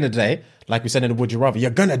 because at the end of the day, like we said in the Would You Rather,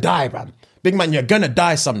 you're gonna die, man. Big man, you're gonna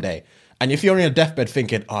die someday. And if you're on your deathbed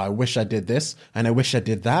thinking, oh, I wish I did this and I wish I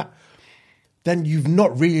did that, then you've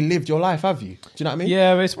not really lived your life, have you? Do you know what I mean?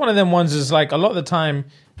 Yeah, but it's one of them ones is like a lot of the time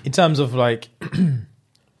in terms of like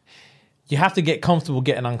you have to get comfortable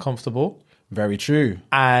getting uncomfortable. Very true.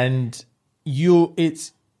 And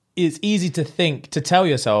it's easy to tell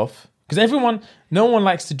yourself, because no one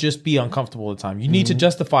likes to just be uncomfortable all the time. You need to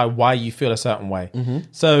justify why you feel a certain way.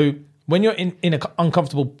 So when you're in an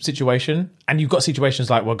uncomfortable situation, and you've got situations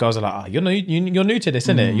like where girls are like, oh, you're new to this,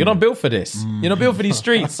 innit? You're not built for this. You're not built for these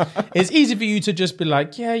streets. It's easy for you to just be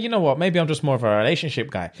like, yeah, you know what? Maybe I'm just more of a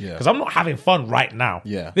relationship guy, because I'm not having fun right now.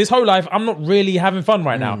 Yeah. This whole life, I'm not really having fun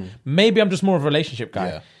right now. Maybe I'm just more of a relationship guy.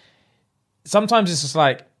 Yeah. Sometimes it's just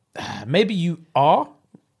like, maybe you are,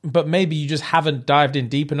 but maybe you just haven't dived in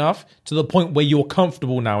deep enough to the point where you're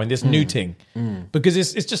comfortable now in this new thing. Because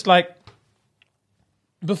it's just like,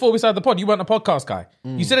 before we started the pod, you weren't a podcast guy.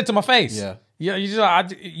 You said it to my face. Yeah.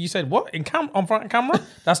 You said what on front of camera?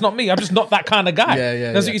 That's not me. I'm just not that kind of guy.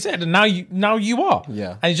 That's what you said, and now you are.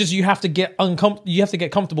 Yeah. And it's just you have to get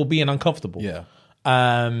comfortable being uncomfortable. Yeah.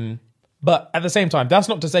 But at the same time, that's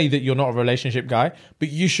not to say that you're not a relationship guy. But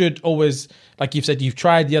you should always, like you've said, you've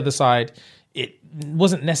tried the other side. It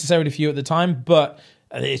wasn't necessarily for you at the time, but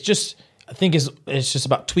it's just, I think it's just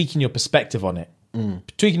about tweaking your perspective on it.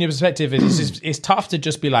 Tweaking your perspective is it's tough to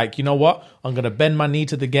just be like, you know what, I'm going to bend my knee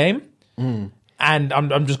to the game, and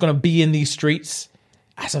I'm just going to be in these streets.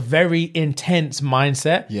 That's a very intense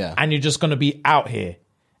mindset, and you're just going to be out here,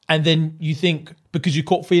 and then you think because you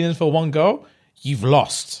caught feelings for one girl, you've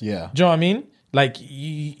lost. Yeah, do you know what I mean? Like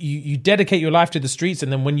you dedicate your life to the streets,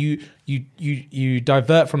 and then when you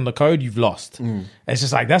divert from the code, you've lost. It's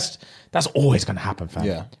just like that's always going to happen, fam.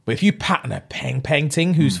 Yeah. But if you pattern a peng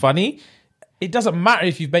ting who's funny, it doesn't matter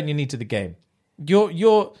if you've bent your knee to the game. You're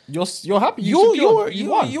You're happy.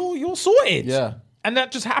 you're sorted. Yeah. And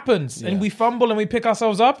that just happens, and we fumble and we pick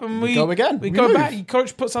ourselves up and we go again. We We go move. back.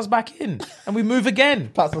 Coach puts us back in, and we move again.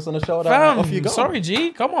 Pats us on the shoulder. Fam, Off you go. sorry,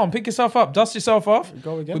 G. Come on, pick yourself up, dust yourself off.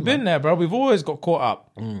 Go again, We've man. been there, bro. We've always got caught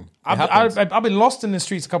up. happens. I've been lost in the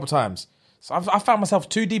streets a couple times. So I found myself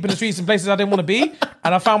too deep in the streets in places I didn't want to be,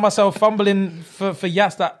 and I found myself fumbling for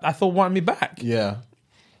yats that I thought wanted me back. Yeah,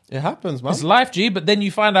 it happens, man. It's life, G. But then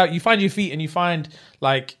you find your feet, and you find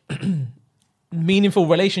like meaningful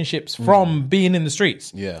relationships from being in the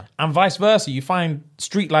streets. Yeah. And vice versa. You find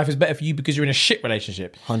street life is better for you because you're in a shit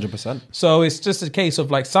relationship. 100%. So it's just a case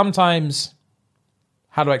of like sometimes,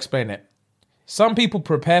 how do I explain it? Some people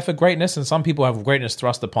prepare for greatness and some people have greatness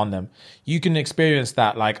thrust upon them. You can experience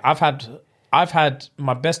that. Like I've had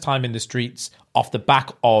my best time in the streets off the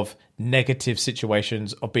back of negative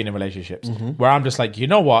situations of being in relationships where I'm just like, you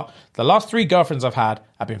know what? The last 3 girlfriends I've had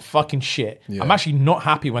have been fucking shit. Yeah. I'm actually not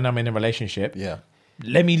happy when I'm in a relationship. Yeah.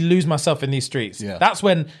 Let me lose myself in these streets. Yeah. That's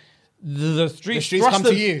when the streets, streets come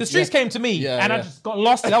to you. The streets Yeah. came to me Yeah, and I yeah. just got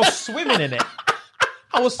lost. I was swimming in it.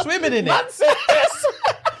 I was swimming in it.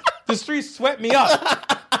 The streets swept me up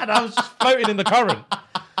and I was just floating in the current.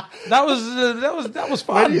 That was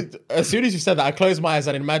fun. As soon as you said that, I closed my eyes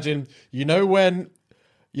and imagine, when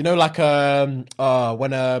like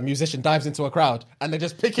when a musician dives into a crowd and they're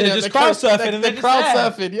just picking They're it, just crowd surfing and they're they're crowd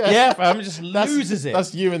just surfing. Yeah, fam, just loses it.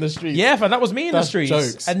 That's you in the street. Yeah, fam, that was me in the That's streets.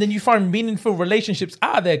 jokes. And then you find meaningful relationships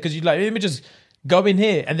out of there because you like, let me just go in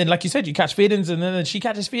here. And then, like you said, you catch feelings and then she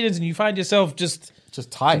catches feelings and you find yourself just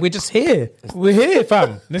tight. We're just here. We're here,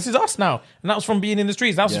 fam. This is us now. And that was from being in the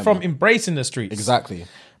streets. That was from embracing the streets. Exactly.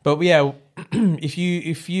 But yeah, if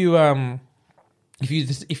you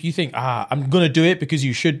think I'm gonna do it because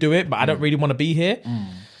you should do it, but I don't really want to be here,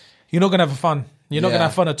 you're not gonna have fun. You're not Yeah. gonna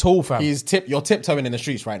have fun at all, fam. You're tiptoeing in the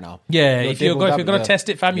streets right now. Yeah, if you're gonna test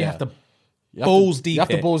it, fam, you have to balls deep. You have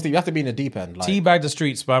to here. balls deep. You have to be in the deep end. Like, Teabag the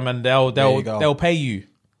streets, fam, and you go. they'll pay you.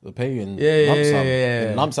 they'll pay you in Yeah, lump sum. yeah.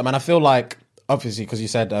 In lump sum. And I feel like, obviously, because you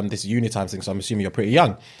said this is uni time thing, so I'm assuming you're pretty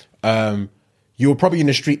young. You'll probably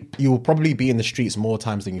be in the streets more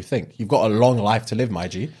times than you think. You've got a long life to live, my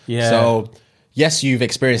G. Yeah. So yes, you've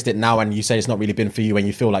experienced it now, and you say it's not really been for you, and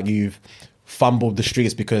you feel like you've fumbled the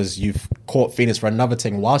streets because you've caught feelings for another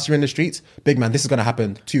thing whilst you're in the streets. Big man, this is going to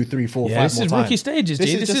happen 2, 3, 4, 5 more times. this is rookie stages,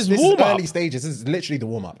 G. This is this warm-up. early stages. This is literally the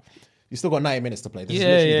warm up. You still got 90 minutes to play. This is Yeah.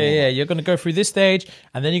 literally the warm-up. You're gonna go through this stage,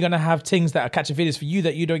 and then you're gonna have things that are catching feelings for you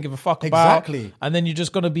that you don't give a fuck about. Exactly. And then you're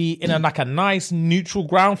just gonna be in a nice neutral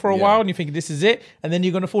ground for a while, and you think this is it, and then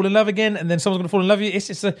you're gonna fall in love again, and then someone's gonna fall in love with you. It's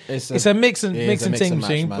just a mix and thing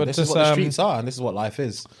machine. Man. But This just, is what the streets are, and this is what life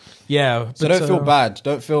is. yeah. So but, don't feel bad.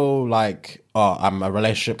 Don't feel like, oh, I'm a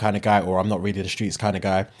relationship kind of guy, or I'm not really the streets kind of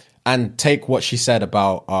guy. And take what she said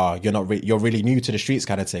about, you're really new to the streets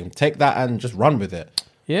kind of thing. Take that and just run with it.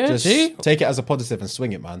 Yeah, just G. take it as a positive and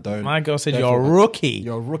swing it, man. Don't. My girl said don't you're a feel bad. rookie.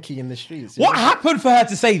 You're a rookie in the streets. What happened for her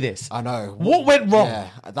to say this? I know. What went wrong? Yeah,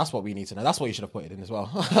 that's what we need to know. That's what you should have put it in as well.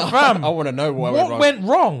 Fam, I want to know what What went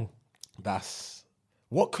wrong? That's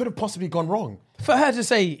what could have possibly gone wrong. For her to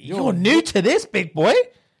say, you're new to this, big boy?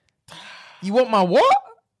 You want my what?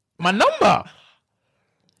 My number?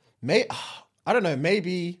 I don't know.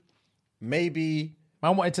 Maybe.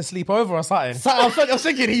 Man wanted to sleep over or something. So I was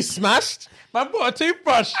thinking he smashed. Man bought a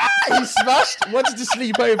toothbrush. He smashed. Wanted to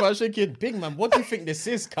sleep over. I was thinking, big man, what do you think this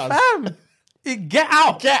is, cuz? Get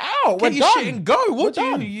out. Get out. Get We're your done. shit and go. What We're do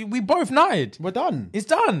done. you? We both nutted. We're done. It's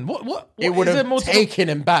done. What It would is there have more to- taken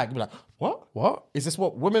him back. Be like, what? What? Is this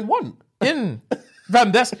what women want? Fam,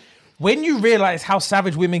 that's when you realize how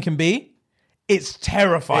savage women can be. It's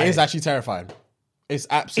terrifying. It is actually terrifying. It's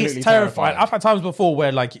absolutely It's terrifying. I've had times before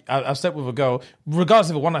where like I've slept with a girl, regardless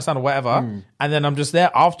of a one night stand or whatever, and then I'm just there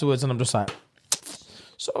afterwards, and I'm just like,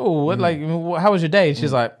 so what, like, how was your day? And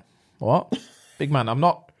she's like, what? Big man, I'm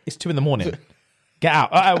not. It's 2 a.m. Get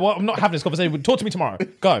out. Well, I'm not having this conversation. Talk to me tomorrow.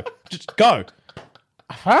 Go. Just go.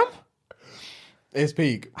 Fam? It's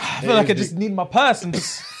peak. I feel like I just need my purse and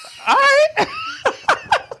just. All right.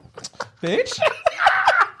 Bitch.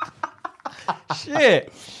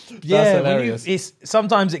 Shit. Yeah, hilarious.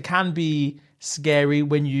 sometimes it can be scary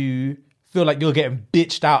when you feel like you're getting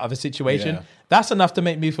bitched out of a situation. Yeah. That's enough to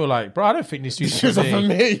make me feel like, bro, I don't think this dude's It's for for me.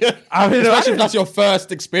 me. I mean, Especially if that's your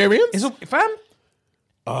first experience. Fam?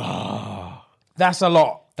 That's a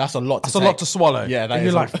lot. That's a lot. That's a lot to swallow. Yeah, that and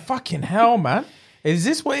is you're a- like, fucking hell, man. Is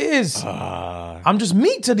this what it is? I'm just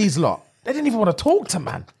meat to these lot. They didn't even want to talk to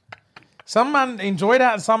man. Some man enjoy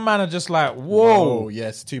that, and some man are just like, whoa. Oh, yeah,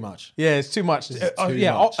 it's too much. Yeah, it's too much.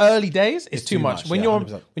 Yeah, much. early days, it's too too much. much, When yeah, you're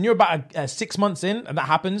 100%. when you're about 6 months in and that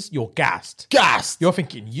happens, you're gassed. Gassed. You're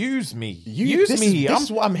thinking, use me, This me. is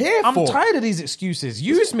what I'm here I'm for. tired of these excuses.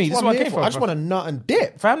 Use me. This is what I here came for. I just want to nut and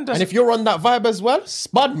dip. Fam, and if you're on that vibe as well,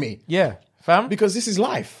 spud me. yeah, fam. Because this is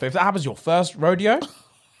life. But if that happens, your first rodeo,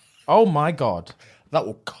 oh my god, That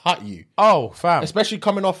will cut you. oh fam, Especially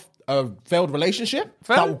coming off a failed relationship.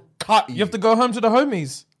 Fam, That will cut you. you have to go home to the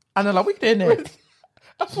homies, and they're like, "We doing there."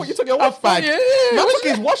 I thought you took your wash bag. Yeah, Man took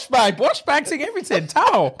his wash bag. wash bags and everything,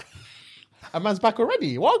 towel. A man's back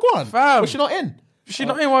already. What? Go on. Fam. Was she not in? She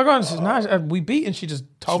not in. What going? She's nah, we beat, and she just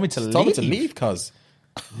told me to leave. Told me to leave, cuz.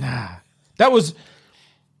 That was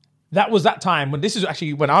that time when this is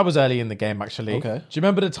actually when I was early in the game. Actually, Okay. Do you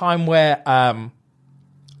remember the time where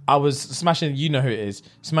I was smashing? You know who it is.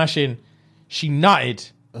 Smashing. She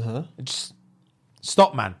nutted. Just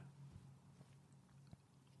stop, man.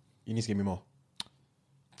 You need to give me more.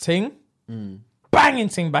 Ting. Banging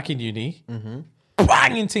ting back in uni.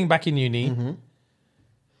 Banging ting back in uni.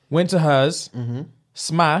 Went to hers.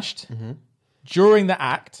 Smashed. During the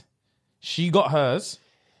act, she got hers.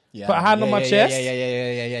 Yeah. Put a hand on my chest.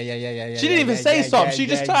 Yeah. She didn't even say stop. She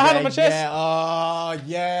just put her hand on my chest. Yeah. Oh,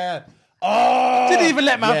 yeah. Oh. Didn't even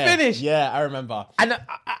let man finish. Yeah, I remember. And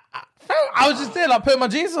I was just there, like putting my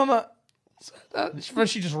jeans on her.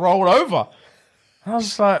 She just rolled over. And I was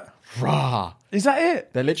just like, Rah. is that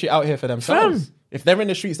it? They're literally out here for themselves. Fam. If they're in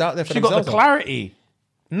the streets, they're out there for She got themselves. the clarity.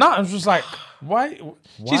 No, I was just like, why?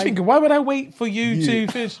 She's thinking, why would I wait for you to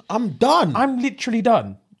finish? I'm done. I'm literally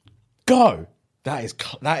done. Go. That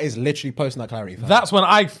is literally posting that clarity. Fam. That's when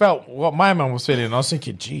I felt what my man was feeling. I was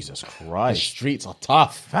thinking, Jesus The Christ. streets are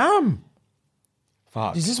tough. Fam,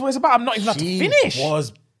 Fuck. is this what it's about? I'm not even allowed to finish.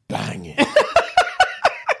 Was banging.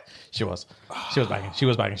 She was banging. She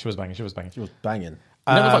was banging. She was banging. She was banging. She was banging.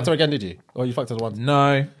 You never fucked her again, did you? Or you fucked her once?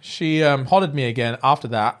 No, she hollered me again after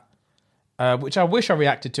that, which I wish I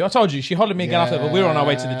reacted to. I told you, she hollered me again after that, but we were on our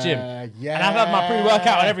way to the gym. Yeah. And I had my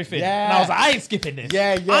pre-workout and everything. Yeah. And I was like, I ain't skipping this.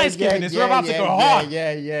 Yeah. I ain't skipping this. We're about to go hard.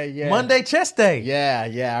 Yeah. Monday, chest day.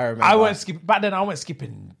 Yeah, I remember. I went skipping. Back then, I went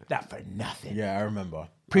skipping that for nothing. Yeah, I remember.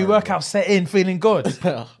 Pre-workout set in, feeling good.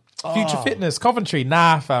 Future Fitness, Coventry.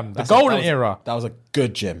 Nah, fam. The golden era. That was a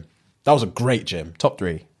good gym. That was a great gym. Top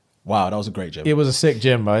 3. Wow, that was a great gym. It was a sick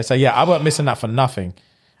gym, bro. So yeah, I wasn't missing that for nothing.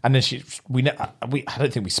 And then I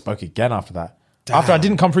don't think we spoke again after that. After I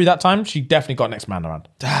didn't come through that time, she definitely got next man around.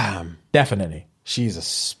 Damn. Definitely. She's a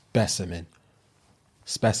specimen.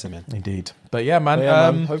 Indeed. But yeah, man.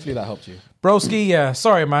 Man, hopefully that helped you. Broski, yeah.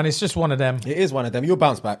 Sorry, man. It's just one of them. It is one of them. You'll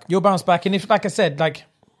bounce back. You'll bounce back. And if, like I said, like,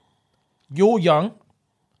 you're young.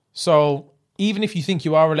 So even if you think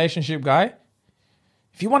you are a relationship guy,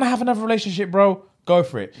 if you want to have another relationship, bro, go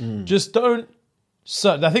for it. Just don't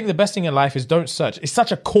search. I think the best thing in life is don't search. It's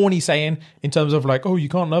such a corny saying in terms of like, oh, you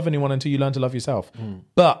can't love anyone until you learn to love yourself.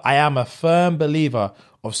 But I am a firm believer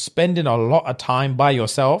of spending a lot of time by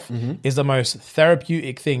yourself is the most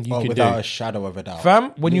therapeutic thing you can without do. a shadow of a doubt.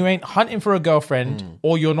 Fam, when you ain't hunting for a girlfriend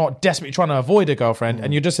or you're not desperately trying to avoid a girlfriend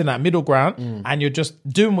and you're just in that middle ground and you're just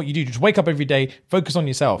doing what you do, just wake up every day, focus on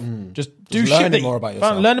yourself. Just do shit learning that more about fam,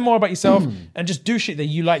 yourself. learning more about yourself and just do shit that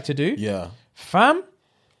you like to do. Yeah. Fam,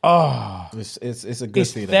 It's a good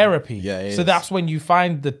it's feeling. therapy. Yeah, it so is. that's when you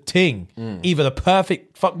find the ting, either the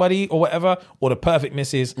perfect fuck buddy or whatever, or the perfect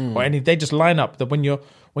missus, or any. They just line up. That when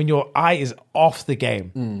your eye is off the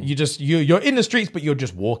game, you're in the streets, but you're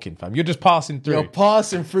just walking, fam. You're just passing through. You're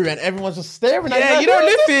passing through and everyone's just staring at you. Yeah, like, you don't "Who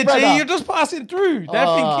is live this here, brother? G. You're just passing through. They're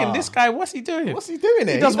thinking, this guy, what's he doing? What's he doing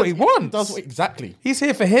here? He does what he wants. Does what, exactly. He's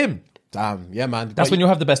here for him. Damn. Yeah, man. That's when you'll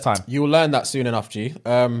have the best time. You'll learn that soon enough, G.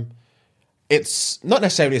 It's not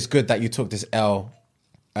necessarily as good that you took this L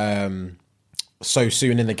so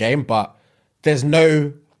soon in the game, but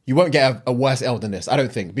you won't get a worse L than this, I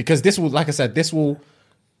don't think, because this will, like I said, this will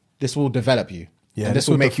develop you. Yeah, and this this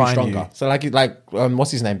will will make you define stronger. you. So like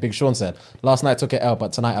what's his name? Big Sean said, last night I took an L,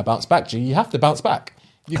 but tonight I bounced back. G, you have to bounce back.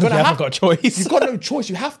 You're You gonna haven't got a choice. You've got no choice.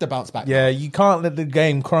 You have to bounce back. Yeah, you can't let the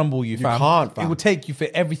game crumble you, fam. can't, fam. It will take you for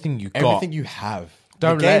everything you got. Everything you have.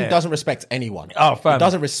 Don't the let game it. doesn't respect anyone. Oh, fam. It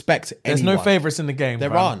doesn't respect There's anyone. no favourites in the game. There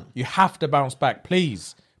fam. aren't. You have to bounce back,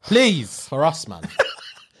 please. Please. For us, man.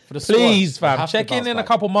 For the squad, Please, we fam. have to Check in bounce a back.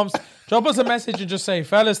 couple months. Drop us a message and just say,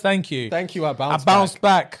 fellas, thank you. Thank you, I bounced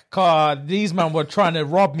back. God, these men were trying to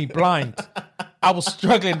rob me blind. I was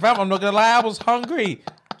struggling, fam. I'm not going to lie. I was hungry.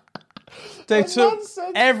 They took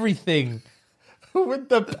nonsense. everything. With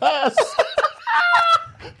the purse.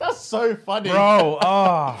 That's so funny.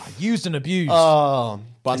 Bro, used and abused. But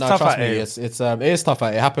It's no, tough trust out me, here. it is tough.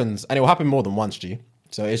 It happens, and it will happen more than once, G.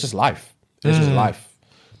 So it's just life. This is life.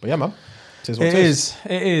 But yeah, man. It It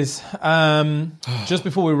is. Just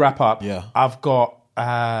before we wrap up, Yeah. I've got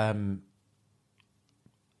I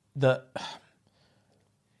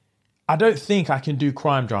don't think I can do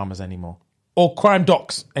crime dramas anymore or crime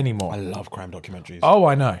docs anymore. I love crime documentaries. Oh,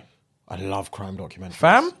 I know. I love crime documentaries.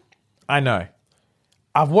 Fam, I know.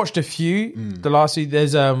 I've watched a few. The last few,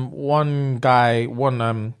 there's one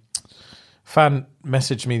fan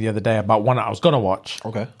messaged me the other day about one that I was gonna watch.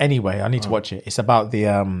 Okay. Anyway, I need to watch it. It's about the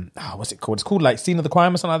what's it called? It's called like Scene of the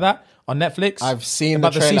Crime or something like that on Netflix. I've seen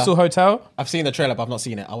about the trailer. Cecil Hotel. I've seen the trailer, but I've not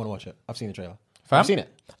seen it. I want to watch it. I've seen the trailer. Fam? I've seen it.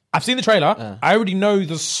 I've seen the trailer. I already know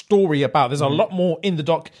the story about. There's a lot more in the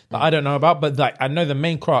doc that I don't know about, but like I know the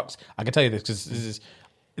main crux. I can tell you this because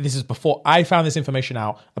this is before I found this information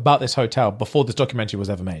out about this hotel before this documentary was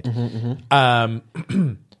ever made.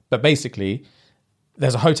 But basically,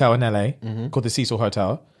 there's a hotel in LA called the Cecil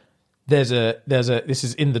Hotel. There's a this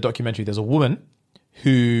is in the documentary. There's a woman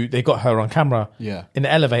who they got her on camera in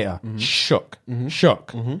the elevator, shook, and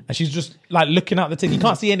she's just like looking out the thing. You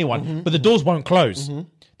can't see anyone, but the doors won't close.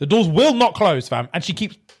 The doors will not close, fam, and she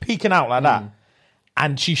keeps peeking out like that,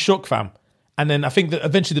 and she shook, fam. And then I think that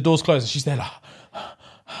eventually the doors close, and she's there like,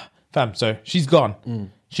 fam. So she's gone.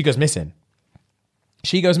 She goes missing.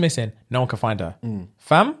 No one can find her,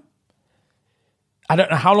 fam. I don't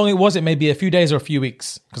know how long it was. It may be a few days or a few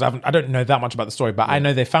weeks because I don't know that much about the story, but I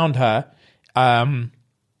know they found her in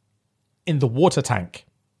the water tank.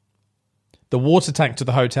 The water tank to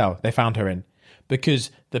the hotel they found her in because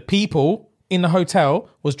the people in the hotel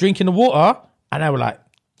was drinking the water and they were like,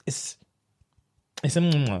 it's do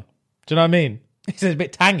you know what I mean? It's a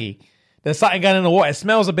bit tangy. There's something going in the water. It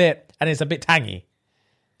smells a bit and it's a bit tangy.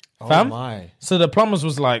 Oh my. So the plumbers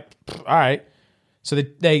was like, all right. So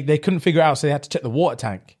they couldn't figure it out, so they had to check the water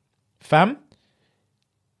tank. Fam,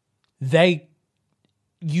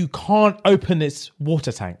 you can't open this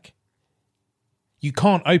water tank. You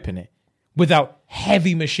can't open it without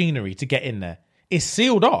heavy machinery to get in there. It's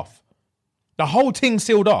sealed off. The whole thing's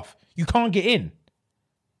sealed off. You can't get in.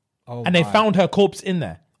 Oh and they found her corpse in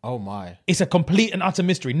there. Oh my. It's a complete and utter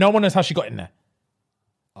mystery. No one knows how she got in there.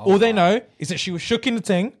 All they know is that she was shook in the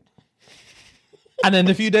thing. And then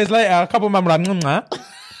a few days later, a couple of men were like,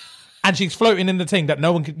 and she's floating in the thing that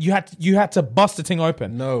no one could. You had to bust the thing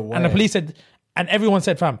open. No way. And the police said, and everyone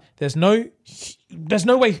said, fam, there's no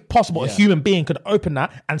way possible a human being could open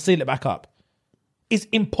that and seal it back up. It's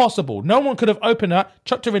impossible. No one could have opened her,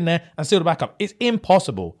 chucked her in there, and sealed it back up. It's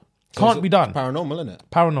impossible. Can't be done. Paranormal, isn't it?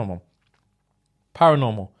 Paranormal.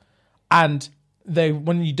 And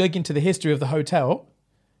when you dig into the history of the hotel,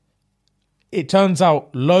 it turns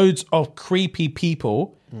out loads of creepy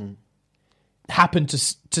people happen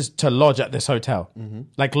to lodge at this hotel.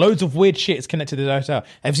 Like loads of weird shit is connected to the hotel.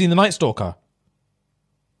 Have you seen The Night Stalker?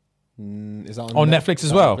 Is that on Netflix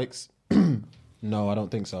as well? Netflix? No, I don't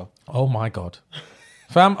think so. Oh my God.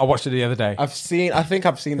 Fam, I watched it the other day. I think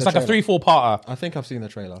I've seen It's the like trailer. a 3-4 parter. I think I've seen the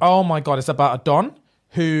trailer. Oh my God. It's about a Don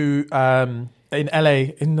who, in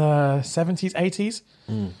LA in the 70s, 80s,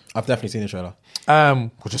 I've definitely seen the trailer.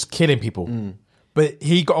 was just killing people. But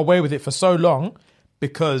he got away with it for so long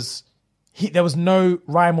because there was no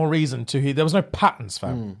rhyme or reason there was no patterns,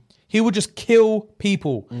 fam. He would just kill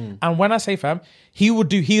people. And when I say fam, he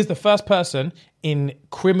is the first person in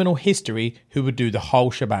criminal history who would do the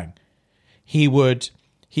whole shebang. He was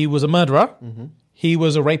a murderer, he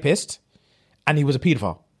was a rapist, and he was a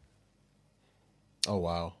pedophile. Oh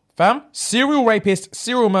wow. Fam, serial rapist,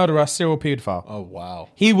 serial murderer, serial pedophile. Oh wow.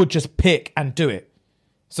 He would just pick and do it.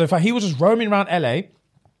 So he was just roaming around LA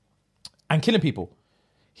and killing people.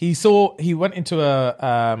 He went into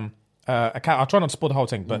a I'll try not to spoil the whole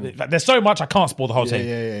thing, but there's so much I can't spoil the whole thing.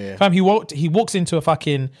 Yeah. Fam, he walks into a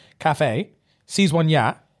fucking cafe, sees one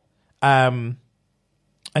yacht, and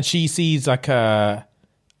she sees like a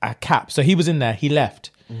cap. So he was in there, he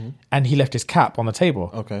left, and he left his cap on the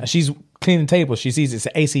table. Okay. And she's cleaning the table, she sees it's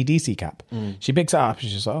an AC/DC cap. She picks it up,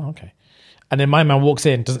 she's just like, oh, okay. And then my man walks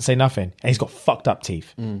in, doesn't say nothing, and he's got fucked up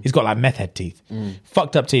teeth. He's got like meth head teeth.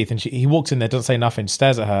 Fucked up teeth, and he walks in there, doesn't say nothing,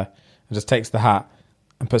 stares at her, and just takes the hat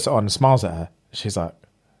and puts it on and smiles at her. She's like,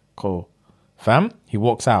 cool. Fam, he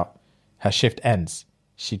walks out. Her shift ends.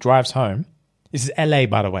 She drives home. This is LA,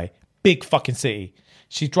 by the way. Big fucking city.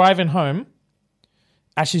 She's driving home.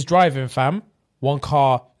 As she's driving, fam, one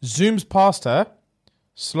car zooms past her,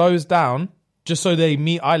 slows down, just so they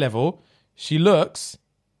meet eye level. She looks,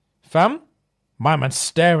 fam, my man's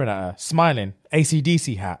staring at her, smiling,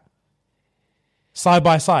 AC/DC hat. Side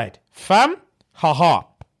by side. Fam, haha.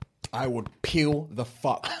 I would peel the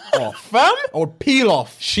fuck off. Fam? I would peel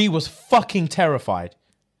off. She was fucking terrified.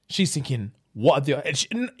 She's thinking, what are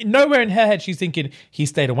nowhere in her head she's thinking he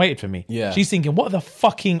stayed and waited for me. Yeah. She's thinking, what are the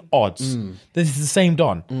fucking odds that this is the same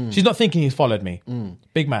Don? She's not thinking he's followed me.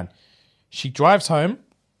 Big man. She drives home.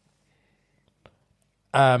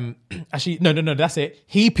 Actually, no, that's it.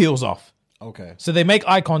 He peels off. Okay. So they make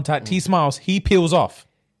eye contact. He smiles. He peels off.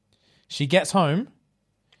 She gets home.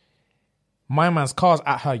 My man's car's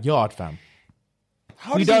at her yard, fam.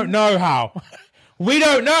 We don't know how. We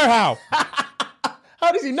don't know how.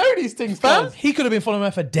 How does he know these things, fam? He could have been following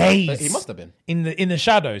her for days. He must have been. In the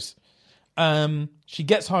shadows. She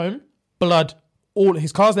gets home, blood, all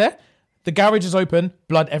his car's there. The garage is open,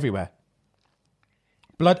 blood everywhere.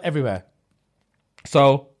 Blood everywhere.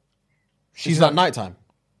 So She's at nighttime.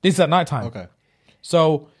 this is at nighttime. Okay.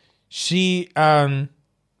 So she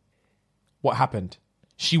what happened?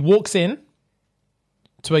 She walks in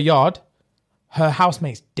to a yard, her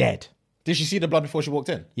housemate's dead. Did she see the blood before she walked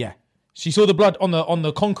in? Yeah. She saw the blood on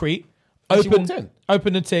the concrete. And she walked in?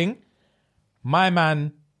 Open the thing. My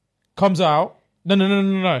man comes out.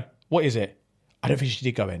 No. What is it? I don't think she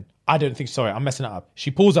did go in. I don't think, sorry, I'm messing it up.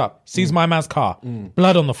 She pulls up, sees my man's car,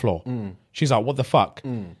 blood on the floor. She's like, what the fuck?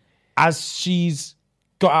 As she's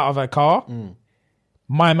got out of her car,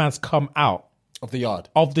 my man's come out Of the yard.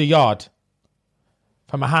 of the yard.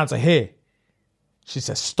 From her hands are here. She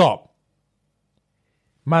says, stop.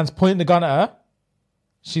 Man's pointing the gun at her.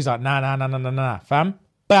 She's like, nah, fam.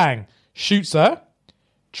 Bang. Shoots her.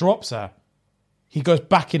 Drops her. He goes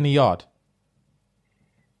back in the yard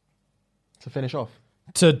To finish off.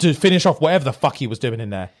 to finish off whatever the fuck he was doing in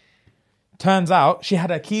there. Turns out she had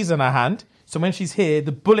her keys in her hand. So when she's here,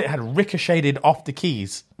 the bullet had ricocheted off the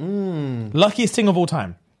keys. Luckiest thing of all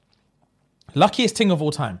time. Luckiest thing of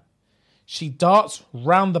all time. She darts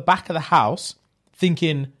round the back of the house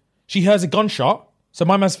thinking she hears a gunshot. So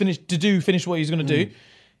my man's finished what he's going to do.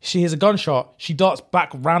 She hears a gunshot. She darts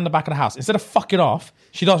back round the back of the house. Instead of fucking off,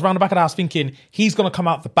 she darts round the back of the house thinking he's going to come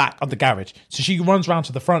out the back of the garage. So she runs round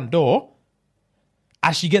to the front door.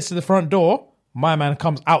 As she gets to the front door, my man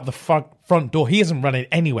comes out the front door. He isn't running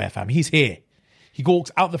anywhere, fam. He's here. He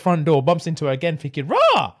walks out the front door, bumps into her again thinking,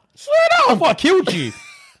 rah, swear down, I thought I killed you.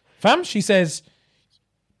 Fam, she says,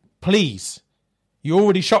 please, you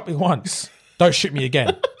already shot me once. Don't shoot me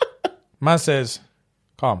again. Man says,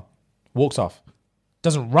 calm. Walks off.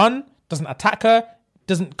 Doesn't run, doesn't attack her,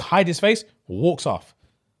 doesn't hide his face, walks off.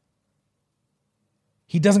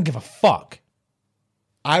 He doesn't give a fuck.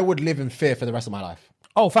 I would live in fear for the rest of my life.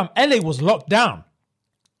 Oh, fam, LA was locked down.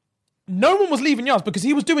 No one was leaving yards because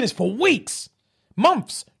he was doing this for weeks,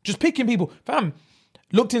 months, just picking people. Fam,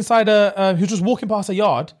 looked inside he was just walking past a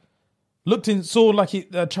yard, saw like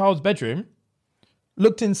a child's bedroom,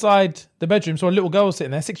 looked inside the bedroom, saw a little girl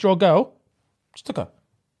sitting there, 6-year-old girl, just took her.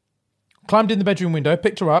 Climbed in the bedroom window,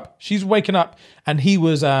 picked her up. She's waking up, and he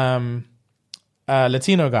was a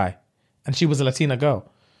Latino guy, and she was a Latina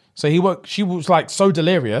girl. So she was like so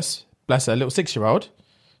delirious, bless her, little 6-year-old,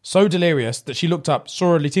 so delirious that she looked up,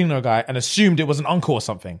 saw a Latino guy, and assumed it was an uncle or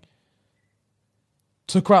something.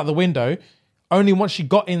 Took her out the window. Only once she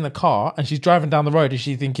got in the car and she's driving down the road is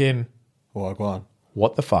she thinking, Oh, go on.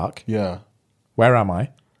 what the fuck? Yeah. Where am I?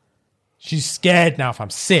 She's scared now, fam.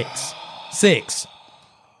 Six.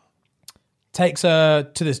 Takes her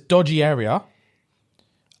to this dodgy area.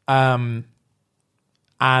 And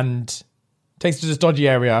takes her to this dodgy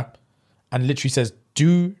area and literally says,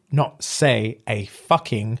 do not say a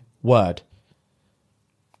fucking word.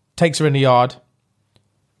 Takes her in the yard.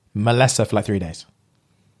 Molests her for like 3 days.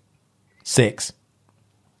 6.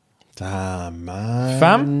 Damn, man.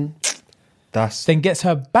 Fam? That's... Then gets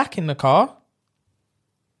her back in the car.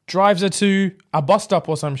 Drives her to a bus stop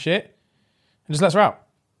or some shit. And just lets her out.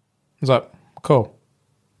 He's like, cool.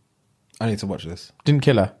 I need to watch this. Didn't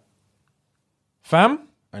kill her. Fam?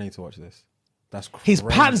 I need to watch this. That's crazy. His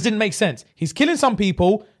patterns didn't make sense. He's killing some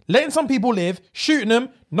people, letting some people live, shooting them,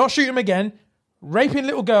 not shooting them again, raping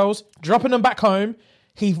little girls, dropping them back home.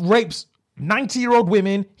 He rapes 90-year-old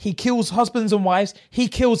women. He kills husbands and wives. He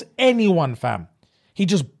kills anyone, fam. He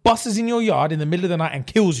just busts in your yard in the middle of the night and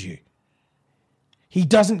kills you. He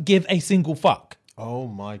doesn't give a single fuck. Oh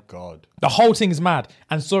my God. The whole thing is mad.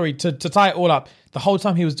 And sorry, to tie it all up, the whole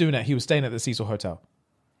time he was doing it, he was staying at the Cecil Hotel.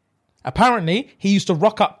 Apparently, he used to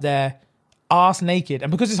rock up there ass naked.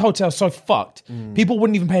 And because his hotel's so fucked, people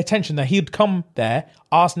wouldn't even pay attention that he'd come there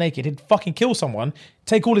ass naked. He'd fucking kill someone,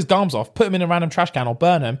 take all his garms off, put him in a random trash can or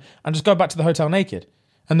burn him, and just go back to the hotel naked.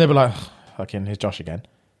 And they'd be like, fucking, here's Josh again.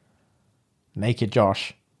 Naked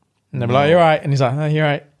Josh. And they'd be like, you're right. And he's like, oh, you're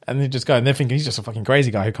right. And they just go, and they're thinking he's just a fucking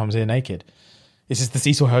crazy guy who comes here naked. This is the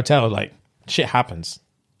Cecil Hotel. Like, shit happens.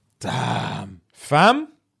 Damn. Fam?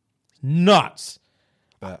 Nuts.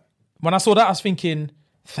 But When I saw that, I was thinking,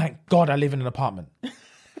 thank God I live in an apartment.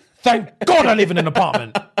 Thank God I live in an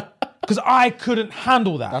apartment. Because I couldn't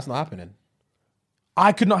handle that. That's not happening.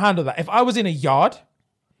 I could not handle that. If I was in a yard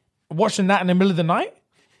watching that in the middle of the night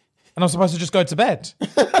and I'm supposed to just go to bed.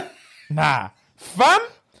 Nah. Fam,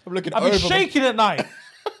 I'm looking I'd be over. shaking at night.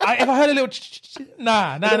 If I heard a little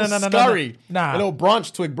nah. Scurry. Nah. A little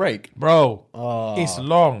branch twig break. Bro, it's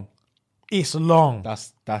long. It's long.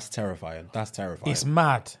 That's terrifying. That's terrifying. It's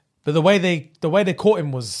mad. But the way they caught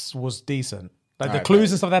him was decent. Like the Alright, clues man.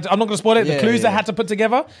 and stuff that I'm not gonna spoil it. The Yeah, clues yeah, they had to put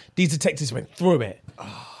together, these detectives went through it.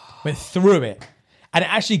 Went through it. And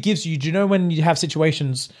it actually gives you, do you know when you have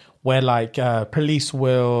situations where like police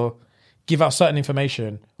will give out certain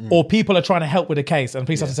information or people are trying to help with a case and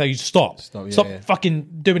police have to tell you stop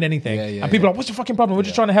fucking doing anything. And people are like, what's your fucking problem? We're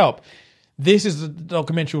just trying to help. This is the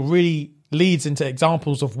documentary really leads into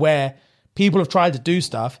examples of where people have tried to do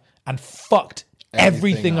stuff and fucked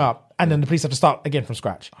everything up. And then the police have to start again from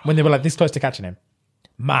scratch when they were like this close to catching him.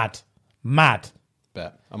 Mad.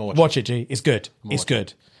 Bet. I'm gonna Watch it, G. It's good. It's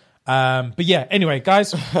good. But yeah, anyway,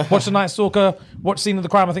 guys, watch The Night Stalker, watch Scene of the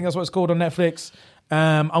Crime. I think that's what it's called on Netflix.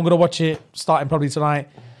 I'm going to watch it starting probably tonight.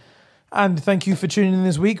 And thank you for tuning in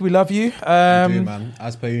this week. We love you. do, man.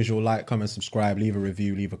 As per usual, like, comment, subscribe, leave a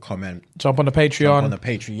review, leave a comment. Jump on the Patreon. And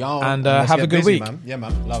And have a good week. Man. Yeah,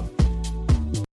 man. Love.